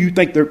 which one do you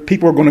think that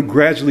people are going to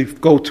gradually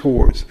go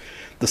towards?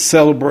 The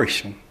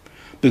celebration.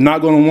 They're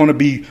not going to want to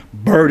be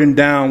burdened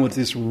down with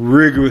this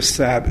rigorous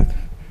Sabbath.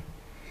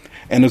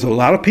 And there's a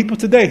lot of people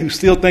today who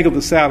still think of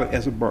the Sabbath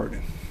as a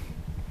burden.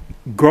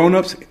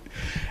 Grown-ups,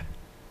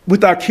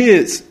 with our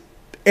kids,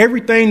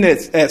 everything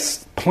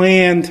that's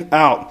planned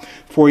out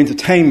for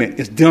entertainment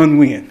is done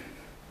when?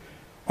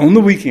 On the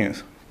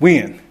weekends.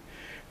 When?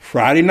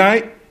 Friday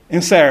night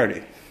and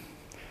Saturday.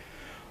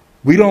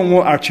 We don't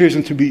want our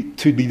children to be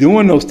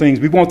doing those things.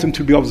 We want them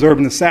to be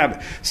observing the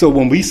Sabbath. So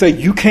when we say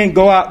you can't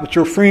go out with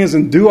your friends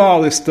and do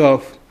all this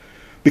stuff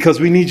because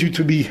we need you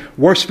to be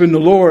worshiping the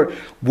Lord,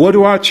 what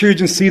do our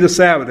children see the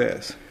Sabbath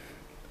as?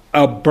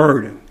 A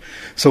burden.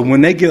 So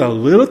when they get a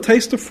little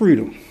taste of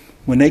freedom,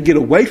 when they get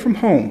away from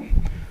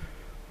home,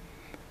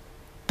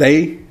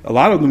 a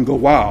lot of them go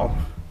wild,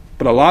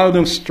 but a lot of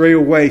them stray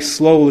away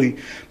slowly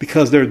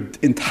because they're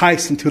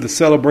enticed into the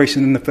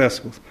celebration and the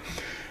festivals.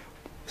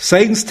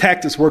 Satan's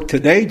tactics work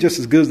today just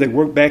as good as they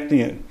worked back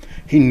then.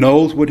 He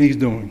knows what he's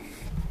doing.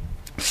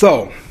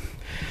 So,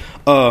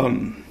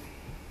 in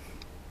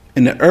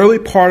the early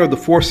part of the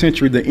 4th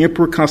century, the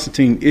Emperor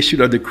Constantine issued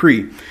a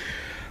decree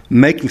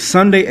making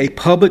Sunday a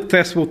public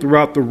festival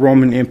throughout the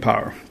Roman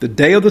Empire. The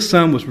Day of the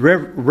Sun was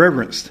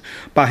reverenced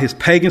by his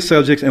pagan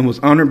subjects and was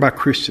honored by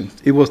Christians.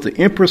 It was the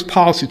emperor's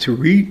policy to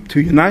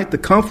unite the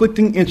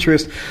conflicting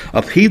interests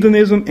of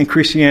heathenism and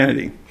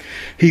Christianity.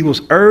 He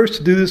was urged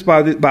to do this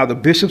by the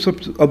bishops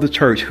of the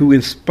church, who,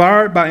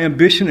 inspired by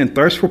ambition and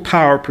thirst for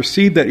power,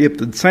 perceived that if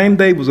the same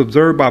day was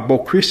observed by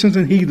both Christians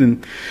and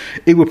heathen,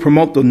 it would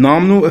promote the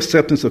nominal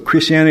acceptance of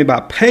Christianity by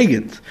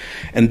pagans,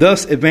 and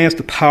thus advance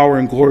the power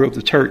and glory of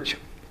the church.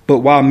 But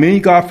while many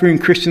God-fearing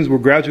Christians were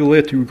gradually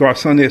led to regard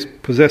Sunday as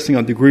possessing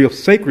a degree of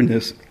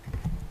sacredness,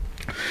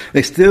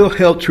 they still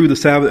held true the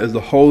Sabbath as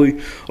the holy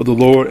of the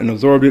Lord and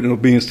observed it in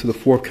obedience to the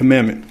 4th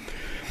commandment.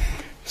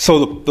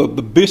 So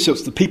the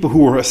bishops, the people who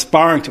were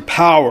aspiring to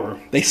power,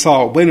 they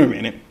saw, wait a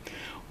minute,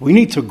 we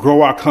need to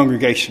grow our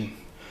congregation.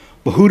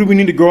 But who do we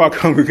need to grow our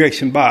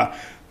congregation by?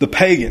 The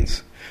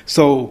pagans.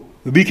 So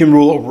we can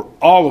rule over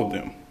all of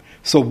them.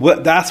 So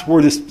that's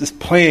where this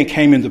plan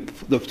came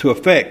into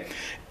effect.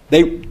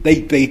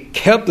 They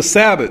kept the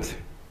Sabbath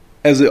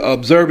as an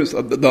observance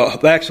of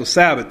the actual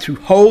Sabbath to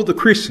hold the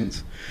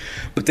Christians.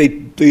 But they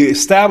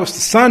established the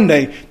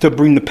Sunday to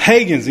bring the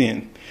pagans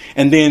in.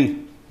 And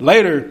then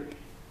later,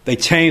 they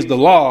changed the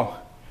law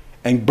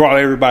and brought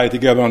everybody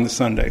together on the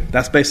Sunday.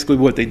 That's basically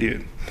what they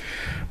did.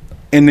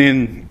 And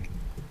then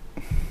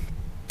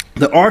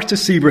the arch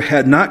deceiver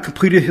had not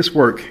completed his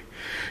work.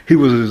 He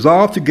was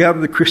resolved to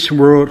gather the Christian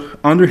world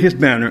under his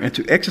banner and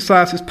to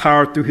exercise his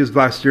power through his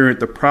vicegerent,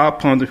 the proud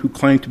pundit who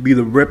claimed to be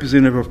the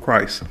representative of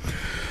Christ.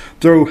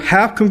 Through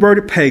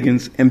half-converted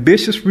pagans,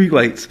 ambitious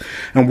prelates,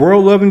 and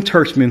world-loving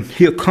churchmen,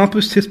 he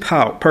accomplished his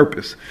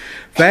purpose.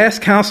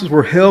 Vast councils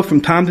were held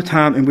from time to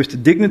time in which the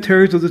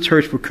dignitaries of the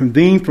church were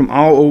convened from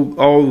all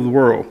over the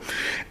world.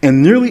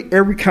 And nearly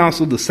every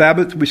council, the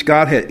Sabbath which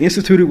God had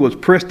instituted was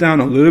pressed down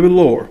a little bit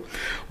lower,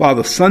 while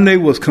the Sunday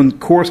was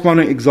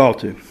correspondingly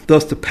exalted.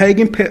 Thus the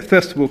pagan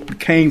festival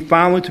became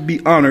finally to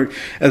be honored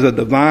as a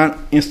divine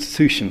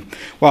institution,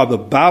 while the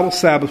Bible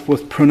Sabbath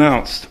was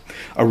pronounced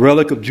a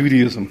relic of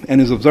Judaism, and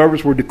his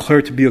observers were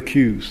declared to be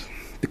accursed.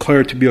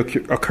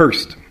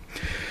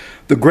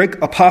 The great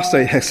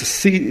apostate has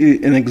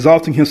succeeded in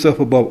exalting himself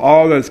above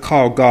all that is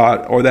called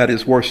God or that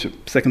is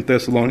worship. 2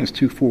 Thessalonians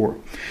 2:4.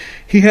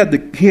 He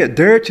had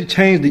dared to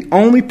change the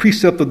only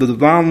precept of the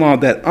divine law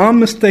that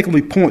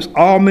unmistakably points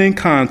all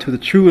mankind to the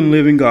true and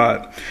living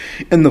God.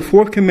 In the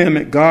 4th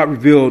commandment, God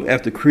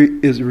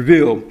is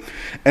revealed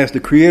as the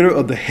creator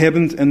of the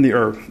heavens and the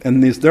earth,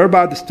 and is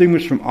thereby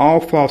distinguished from all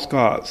false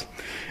gods.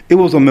 It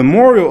was a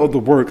memorial of the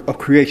work of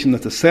creation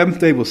that the 7th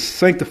day was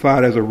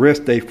sanctified as a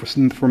rest day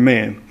for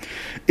man.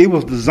 It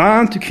was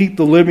designed to keep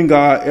the living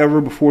God ever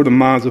before the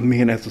minds of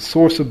men as the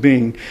source of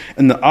being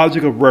and the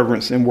object of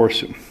reverence and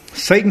worship.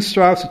 Satan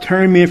strives to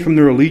turn men from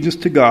their allegiance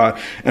to God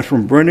and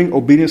from burning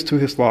obedience to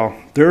his law.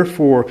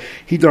 Therefore,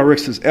 he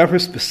directs his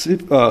efforts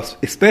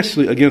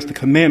especially against the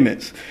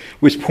commandments,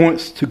 which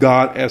points to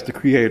God as the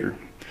creator.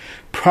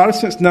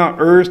 Protestants now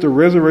urge the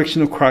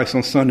resurrection of Christ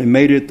on Sunday,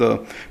 made it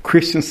the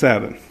Christian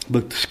Sabbath,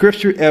 but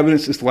scripture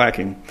evidence is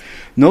lacking.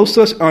 No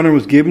such honor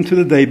was given to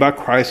the day by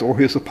Christ or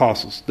his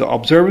apostles. The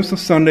observance of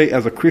Sunday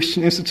as a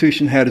Christian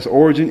institution had its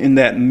origin in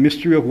that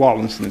mystery of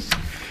lawlessness.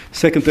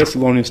 2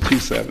 Thessalonians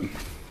 2:7.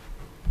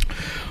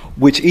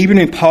 which even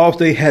in Paul's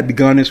day had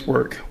begun its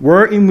work.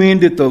 Where and when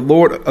did the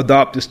Lord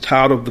adopt this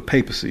child of the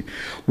papacy?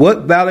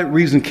 What valid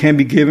reason can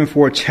be given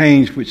for a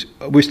change which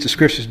the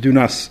scriptures do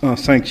not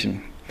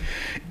sanction?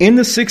 In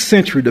the 6th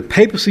century, the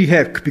papacy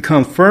had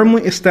become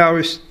firmly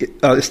established.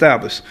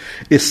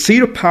 Its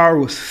seat of power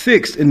was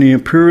fixed in the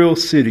imperial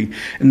city,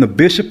 and the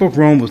Bishop of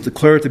Rome was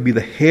declared to be the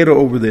head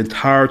over the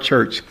entire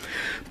church.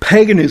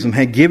 Paganism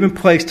had given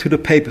place to the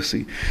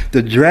papacy.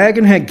 The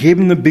dragon had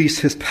given the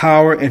beast his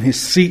power and his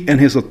seat and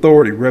his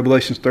authority,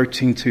 Revelation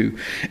 13:2.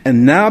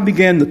 And now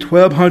began the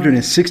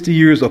 1260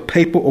 years of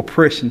papal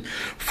oppression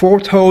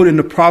foretold in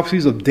the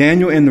prophecies of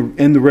Daniel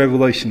and the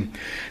Revelation.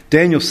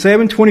 Daniel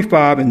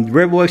 7:25 and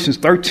Revelation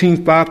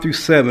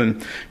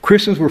 13:5-7,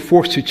 Christians were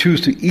forced to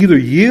choose to either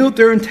yield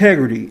their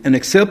integrity and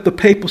accept the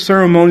papal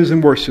ceremonies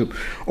and worship,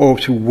 or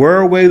to wear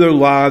away their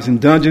lives in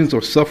dungeons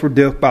or suffer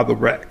death by the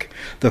rack,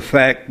 the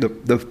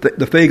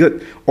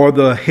fagot, or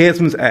the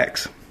headsman's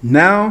axe.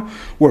 Now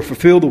were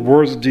fulfilled the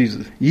words of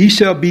Jesus. Ye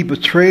shall be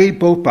betrayed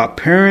both by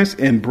parents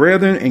and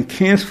brethren and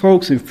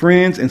kinsfolks and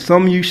friends, and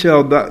some of you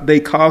shall they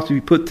cause to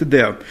be put to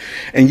death.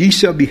 And ye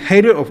shall be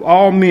hated of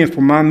all men for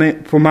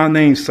my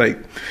name's sake.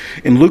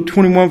 In Luke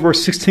 21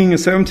 verse 16 and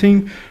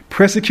 17,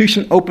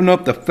 persecution opened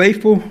up the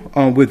faithful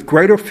with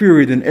greater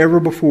fury than ever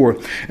before,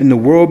 and the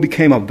world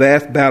became a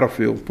vast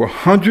battlefield. For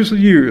hundreds of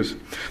years,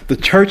 the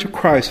Church of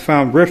Christ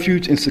found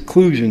refuge in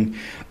seclusion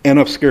and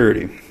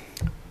obscurity.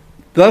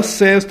 Thus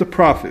says the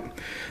prophet,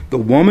 the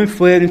woman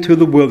fled into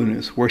the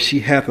wilderness, where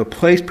she hath a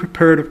place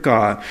prepared of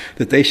God,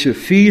 that they should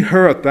feed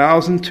her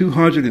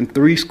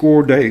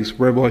 1,260 days.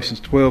 Revelation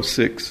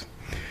 12:6.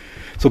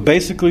 So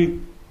basically,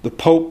 the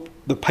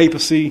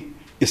papacy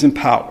is in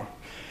power.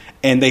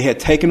 And they had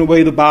taken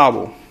away the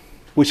Bible,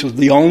 which was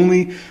the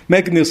only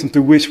mechanism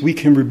through which we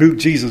can rebuke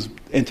Jesus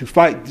and to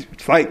fight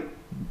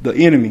the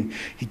enemy.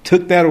 He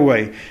took that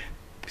away,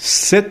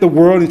 set the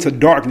world into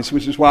darkness,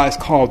 which is why it's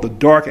called the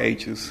Dark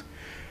Ages.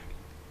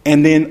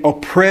 And then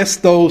oppress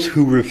those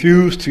who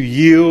refuse to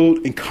yield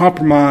and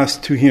compromise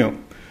to him.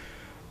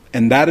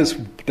 And that is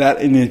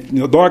that in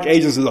the Dark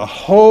Ages is a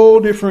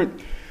whole different.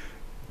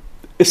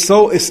 It's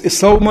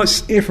so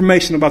much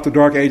information about the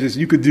Dark Ages.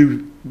 You could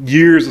do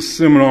years of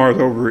seminars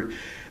over it.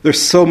 There's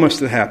so much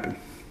that happened.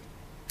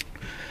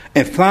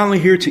 And finally,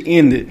 here to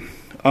end it,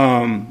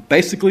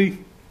 basically,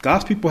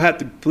 God's people had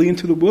to flee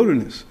into the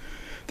wilderness.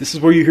 This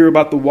is where you hear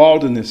about the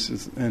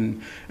wildernesses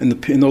and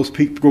those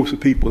groups of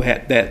people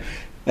that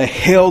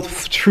held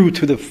true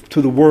to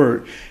the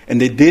word,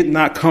 and they did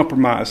not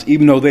compromise,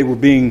 even though they were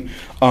being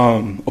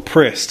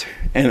oppressed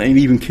and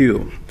even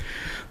killed.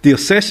 The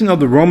accession of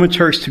the Roman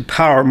Church to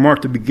power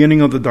marked the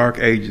beginning of the Dark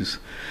Ages.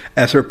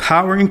 As her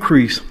power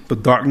increased, the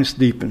darkness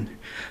deepened.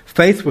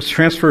 Faith was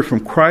transferred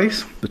from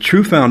Christ, the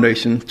true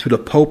foundation, to the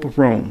Pope of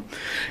Rome.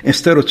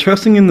 Instead of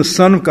trusting in the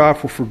Son of God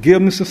for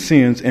forgiveness of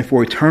sins and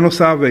for eternal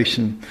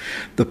salvation,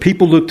 the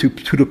people looked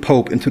to the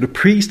Pope and to the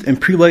priests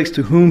and prelates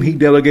to whom he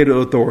delegated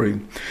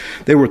authority.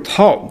 They were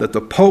taught that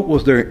the Pope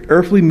was their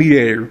earthly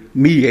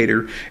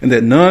mediator, and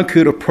that none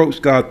could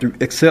approach God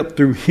except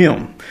through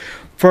him.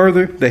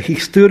 Further, that he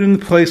stood in the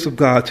place of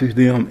God to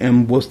them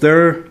and was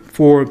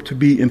therefore to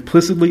be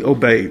implicitly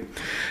obeyed.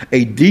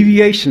 A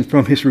deviation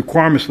from his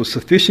requirements was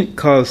sufficient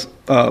cause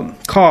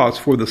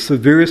for the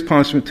severest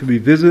punishment to be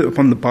visited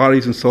upon the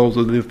bodies and souls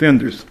of the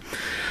offenders.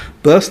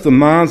 Thus, the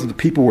minds of the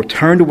people were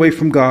turned away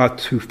from God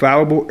to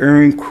fallible,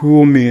 erring,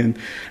 cruel men,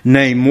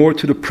 nay, more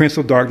to the prince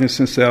of darkness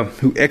himself,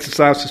 who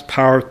exercised his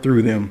power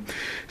through them.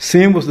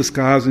 Sin was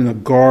disguised in a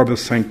garb of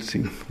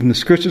sanctity. When the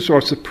scriptures are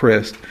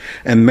suppressed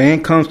and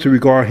man comes to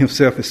regard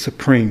himself as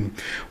supreme,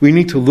 we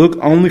need to look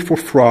only for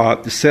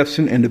fraud,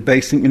 deception, and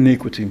debasing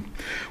iniquity.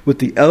 With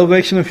the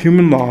elevation of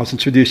human laws and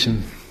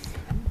tradition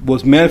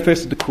was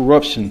manifested the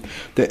corruption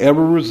that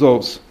ever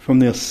results from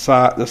the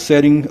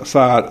setting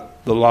aside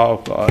the law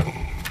of God.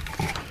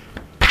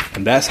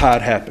 And that's how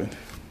it happened.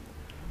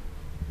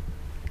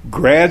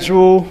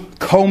 Gradual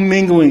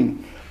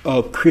commingling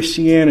of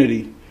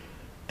Christianity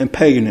and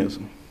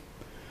paganism.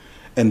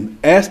 And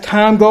as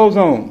time goes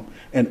on,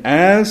 and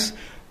as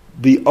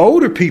the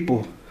older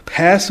people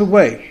pass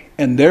away,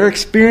 and their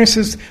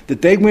experiences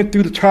that they went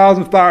through the trials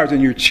and fires,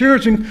 and your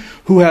children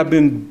who have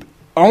been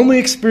only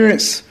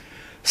experienced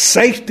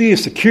safety and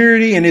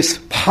security, and it's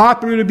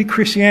popular to be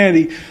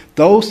Christianity,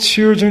 those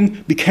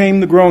children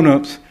became the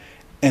grown-ups.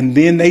 And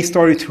then they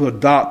started to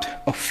adopt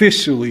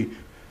officially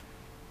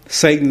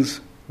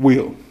Satan's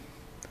will.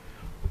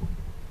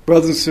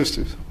 Brothers and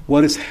sisters,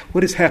 what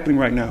is happening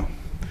right now?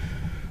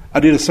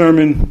 I did a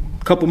sermon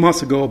a couple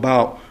months ago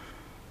about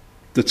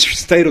the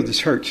state of the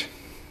church.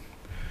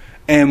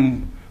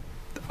 And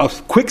a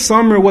quick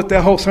summary of what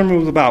that whole sermon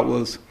was about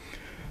was,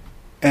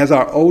 as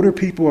our older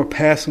people are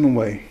passing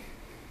away,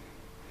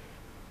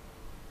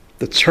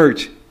 the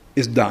church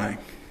is dying.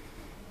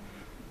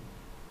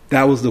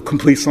 That was the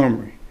complete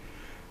summary.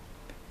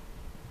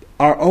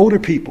 Our older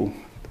people,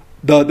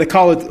 they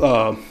call it,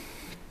 the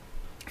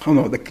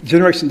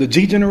generation, the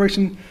G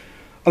generation.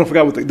 I don't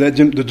forget what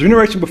the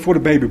generation before the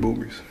baby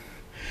boomers.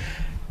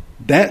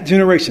 That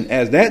generation,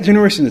 as that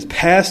generation has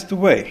passed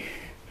away,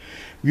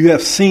 You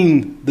have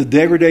seen the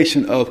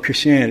degradation of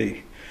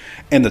Christianity,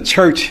 and the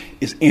church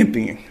is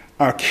emptying.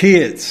 Our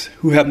kids,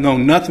 who have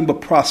known nothing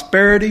but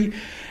prosperity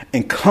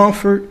and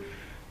comfort,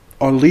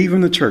 are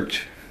leaving the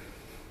church.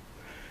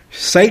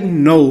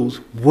 Satan knows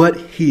what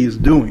he is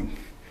doing.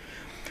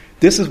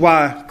 This is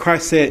why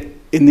Christ said,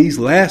 in these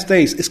last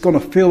days, it's going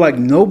to feel like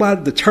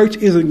the church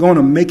isn't going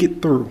to make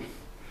it through.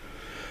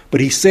 But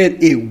he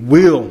said it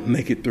will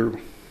make it through.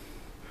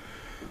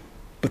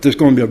 But there's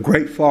going to be a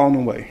great falling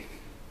away.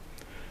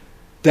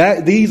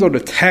 These are the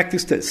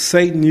tactics that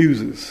Satan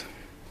uses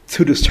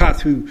to try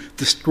to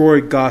destroy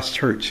God's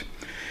church.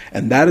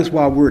 And that is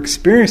why we're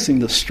experiencing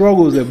the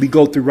struggles that we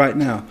go through right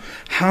now.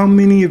 How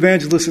many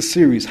evangelistic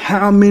series?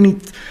 How many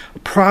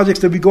projects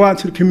that we go out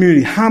into the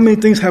community? How many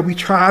things have we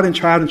tried and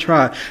tried and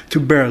tried to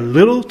bear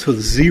little to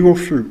zero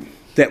fruit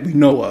that we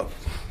know of?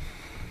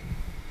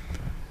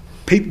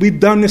 We've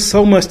done this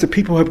so much that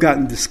people have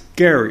gotten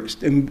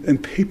discouraged.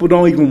 And people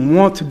don't even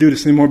want to do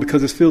this anymore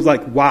because it feels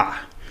like, why?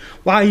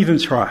 Why even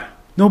try?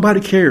 Nobody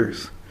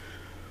cares.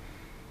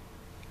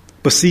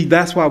 But see,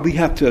 that's why we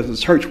have to, as a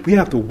church, we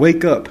have to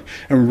wake up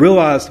and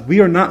realize we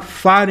are not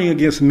fighting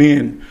against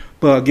men,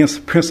 but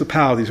against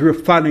principalities. We're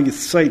fighting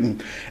against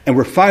Satan. And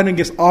we're fighting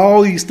against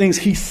all these things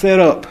he set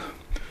up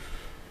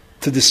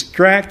to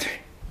distract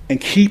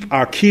and keep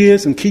our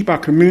kids and keep our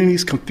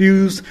communities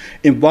confused,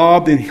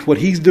 involved in what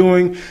he's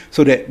doing,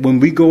 so that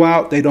when we go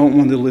out, they don't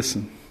want to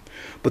listen.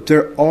 But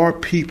there are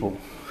people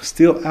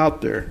still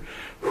out there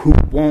who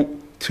won't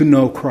to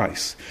know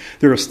Christ.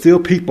 There are still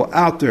people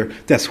out there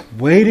that's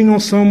waiting on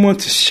someone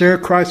to share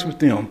Christ with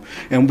them.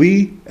 And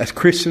we, as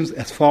Christians,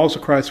 as followers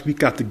of Christ, we've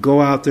got to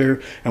go out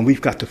there and we've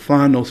got to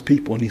find those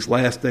people in these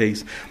last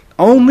days.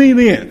 Only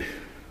then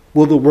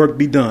will the work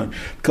be done.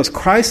 Because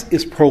Christ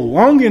is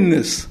prolonging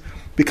this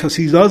because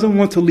he doesn't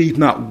want to leave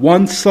not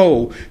one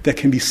soul that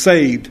can be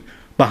saved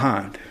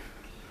behind.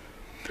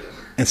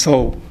 And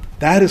so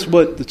that is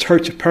what the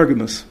church of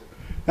Pergamos,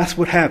 that's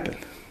what happened.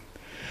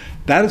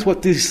 That is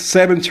what these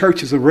 7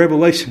 churches of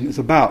Revelation is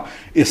about.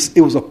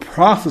 It was a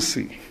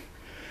prophecy.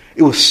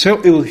 He was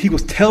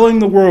telling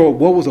the world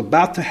what was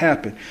about to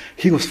happen.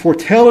 He was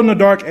foretelling the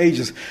dark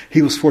ages.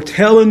 He was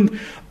foretelling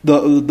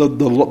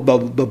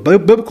the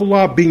biblical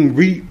law being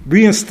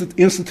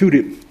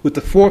reinstituted with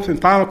the 4th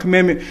and final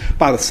commandment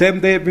by the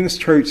Seventh-day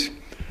Adventist Church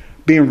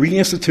being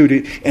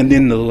reinstituted, and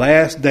then the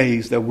last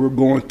days that we're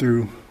going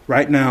through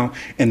right now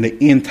and the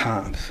end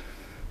times.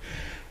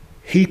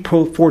 He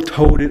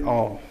foretold it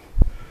all.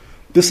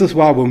 This is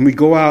why when we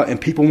go out and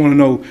people want to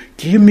know,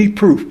 give me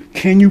proof.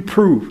 Can you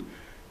prove?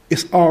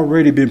 It's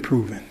already been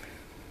proven.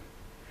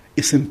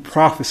 It's in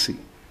prophecy.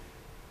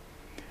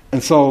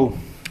 And so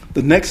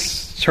the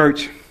next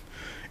church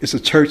is a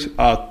church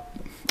by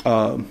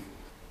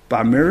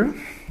Myra.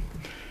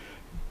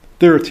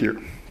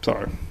 Thyatira.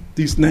 Sorry.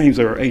 These names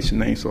are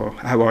ancient names, so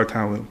I have a hard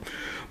time with them.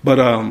 But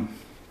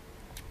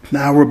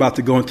now we're about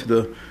to go into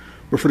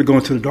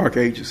the dark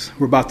ages.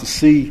 We're about to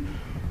see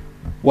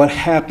what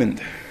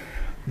happened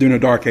during the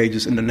dark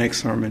ages in the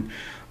next sermon,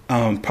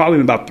 probably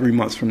in about 3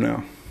 months from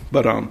now.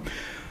 But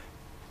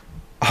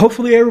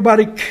hopefully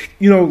everybody,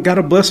 got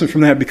a blessing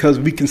from that, because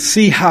we can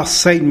see how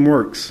Satan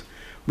works.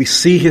 We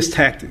see his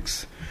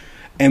tactics,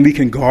 and we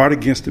can guard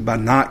against it by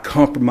not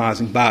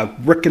compromising, by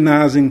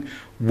recognizing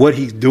what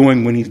he's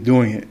doing when he's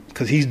doing it,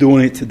 because he's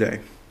doing it today.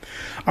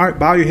 All right,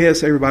 bow your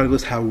heads, everybody.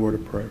 Let's have a word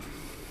of prayer.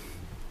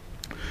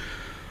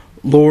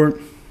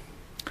 Lord,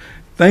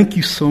 thank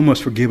you so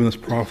much for giving us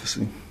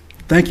prophecy.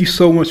 Thank you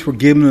so much for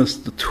giving us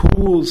the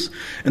tools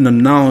and the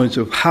knowledge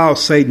of how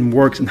Satan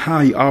works and how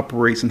he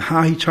operates and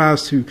how he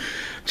tries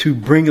to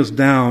bring us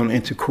down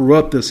and to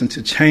corrupt us and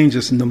to change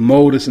us and to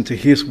mold us into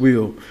his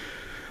will.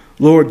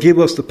 Lord, give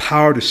us the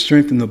power, the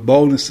strength, and the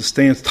boldness to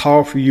stand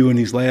tall for you in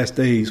these last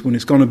days, when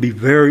it's going to be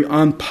very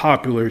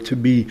unpopular to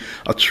be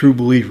a true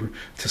believer,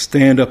 to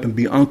stand up and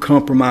be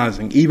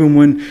uncompromising, even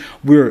when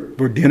we're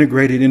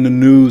denigrated in the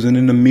news and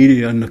in the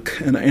media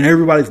and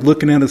everybody's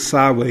looking at us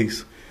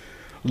sideways.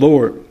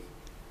 Lord,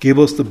 give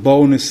us the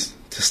boldness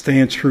to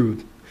stand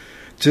true,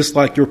 just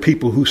like your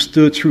people who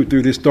stood true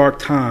through this dark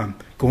time,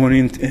 going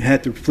in and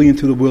had to flee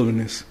into the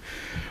wilderness.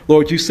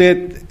 Lord, you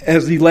said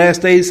as the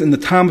last days and the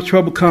time of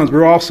trouble comes,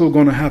 we're also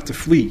going to have to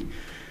flee.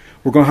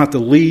 We're going to have to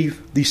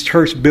leave these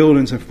church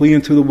buildings and flee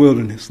into the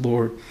wilderness,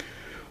 Lord,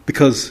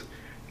 because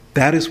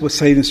that is what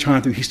Satan's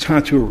trying to do. He's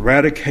trying to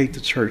eradicate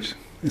the church.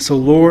 And so,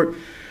 Lord,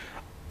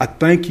 I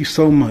thank you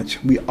so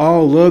much. We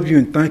all love you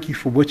and thank you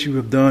for what you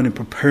have done in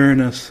preparing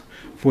us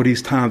for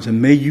these times.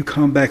 And may you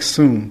come back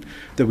soon,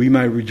 that we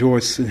might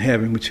rejoice in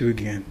heaven with you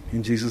again.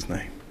 In Jesus'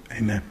 name,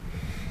 amen.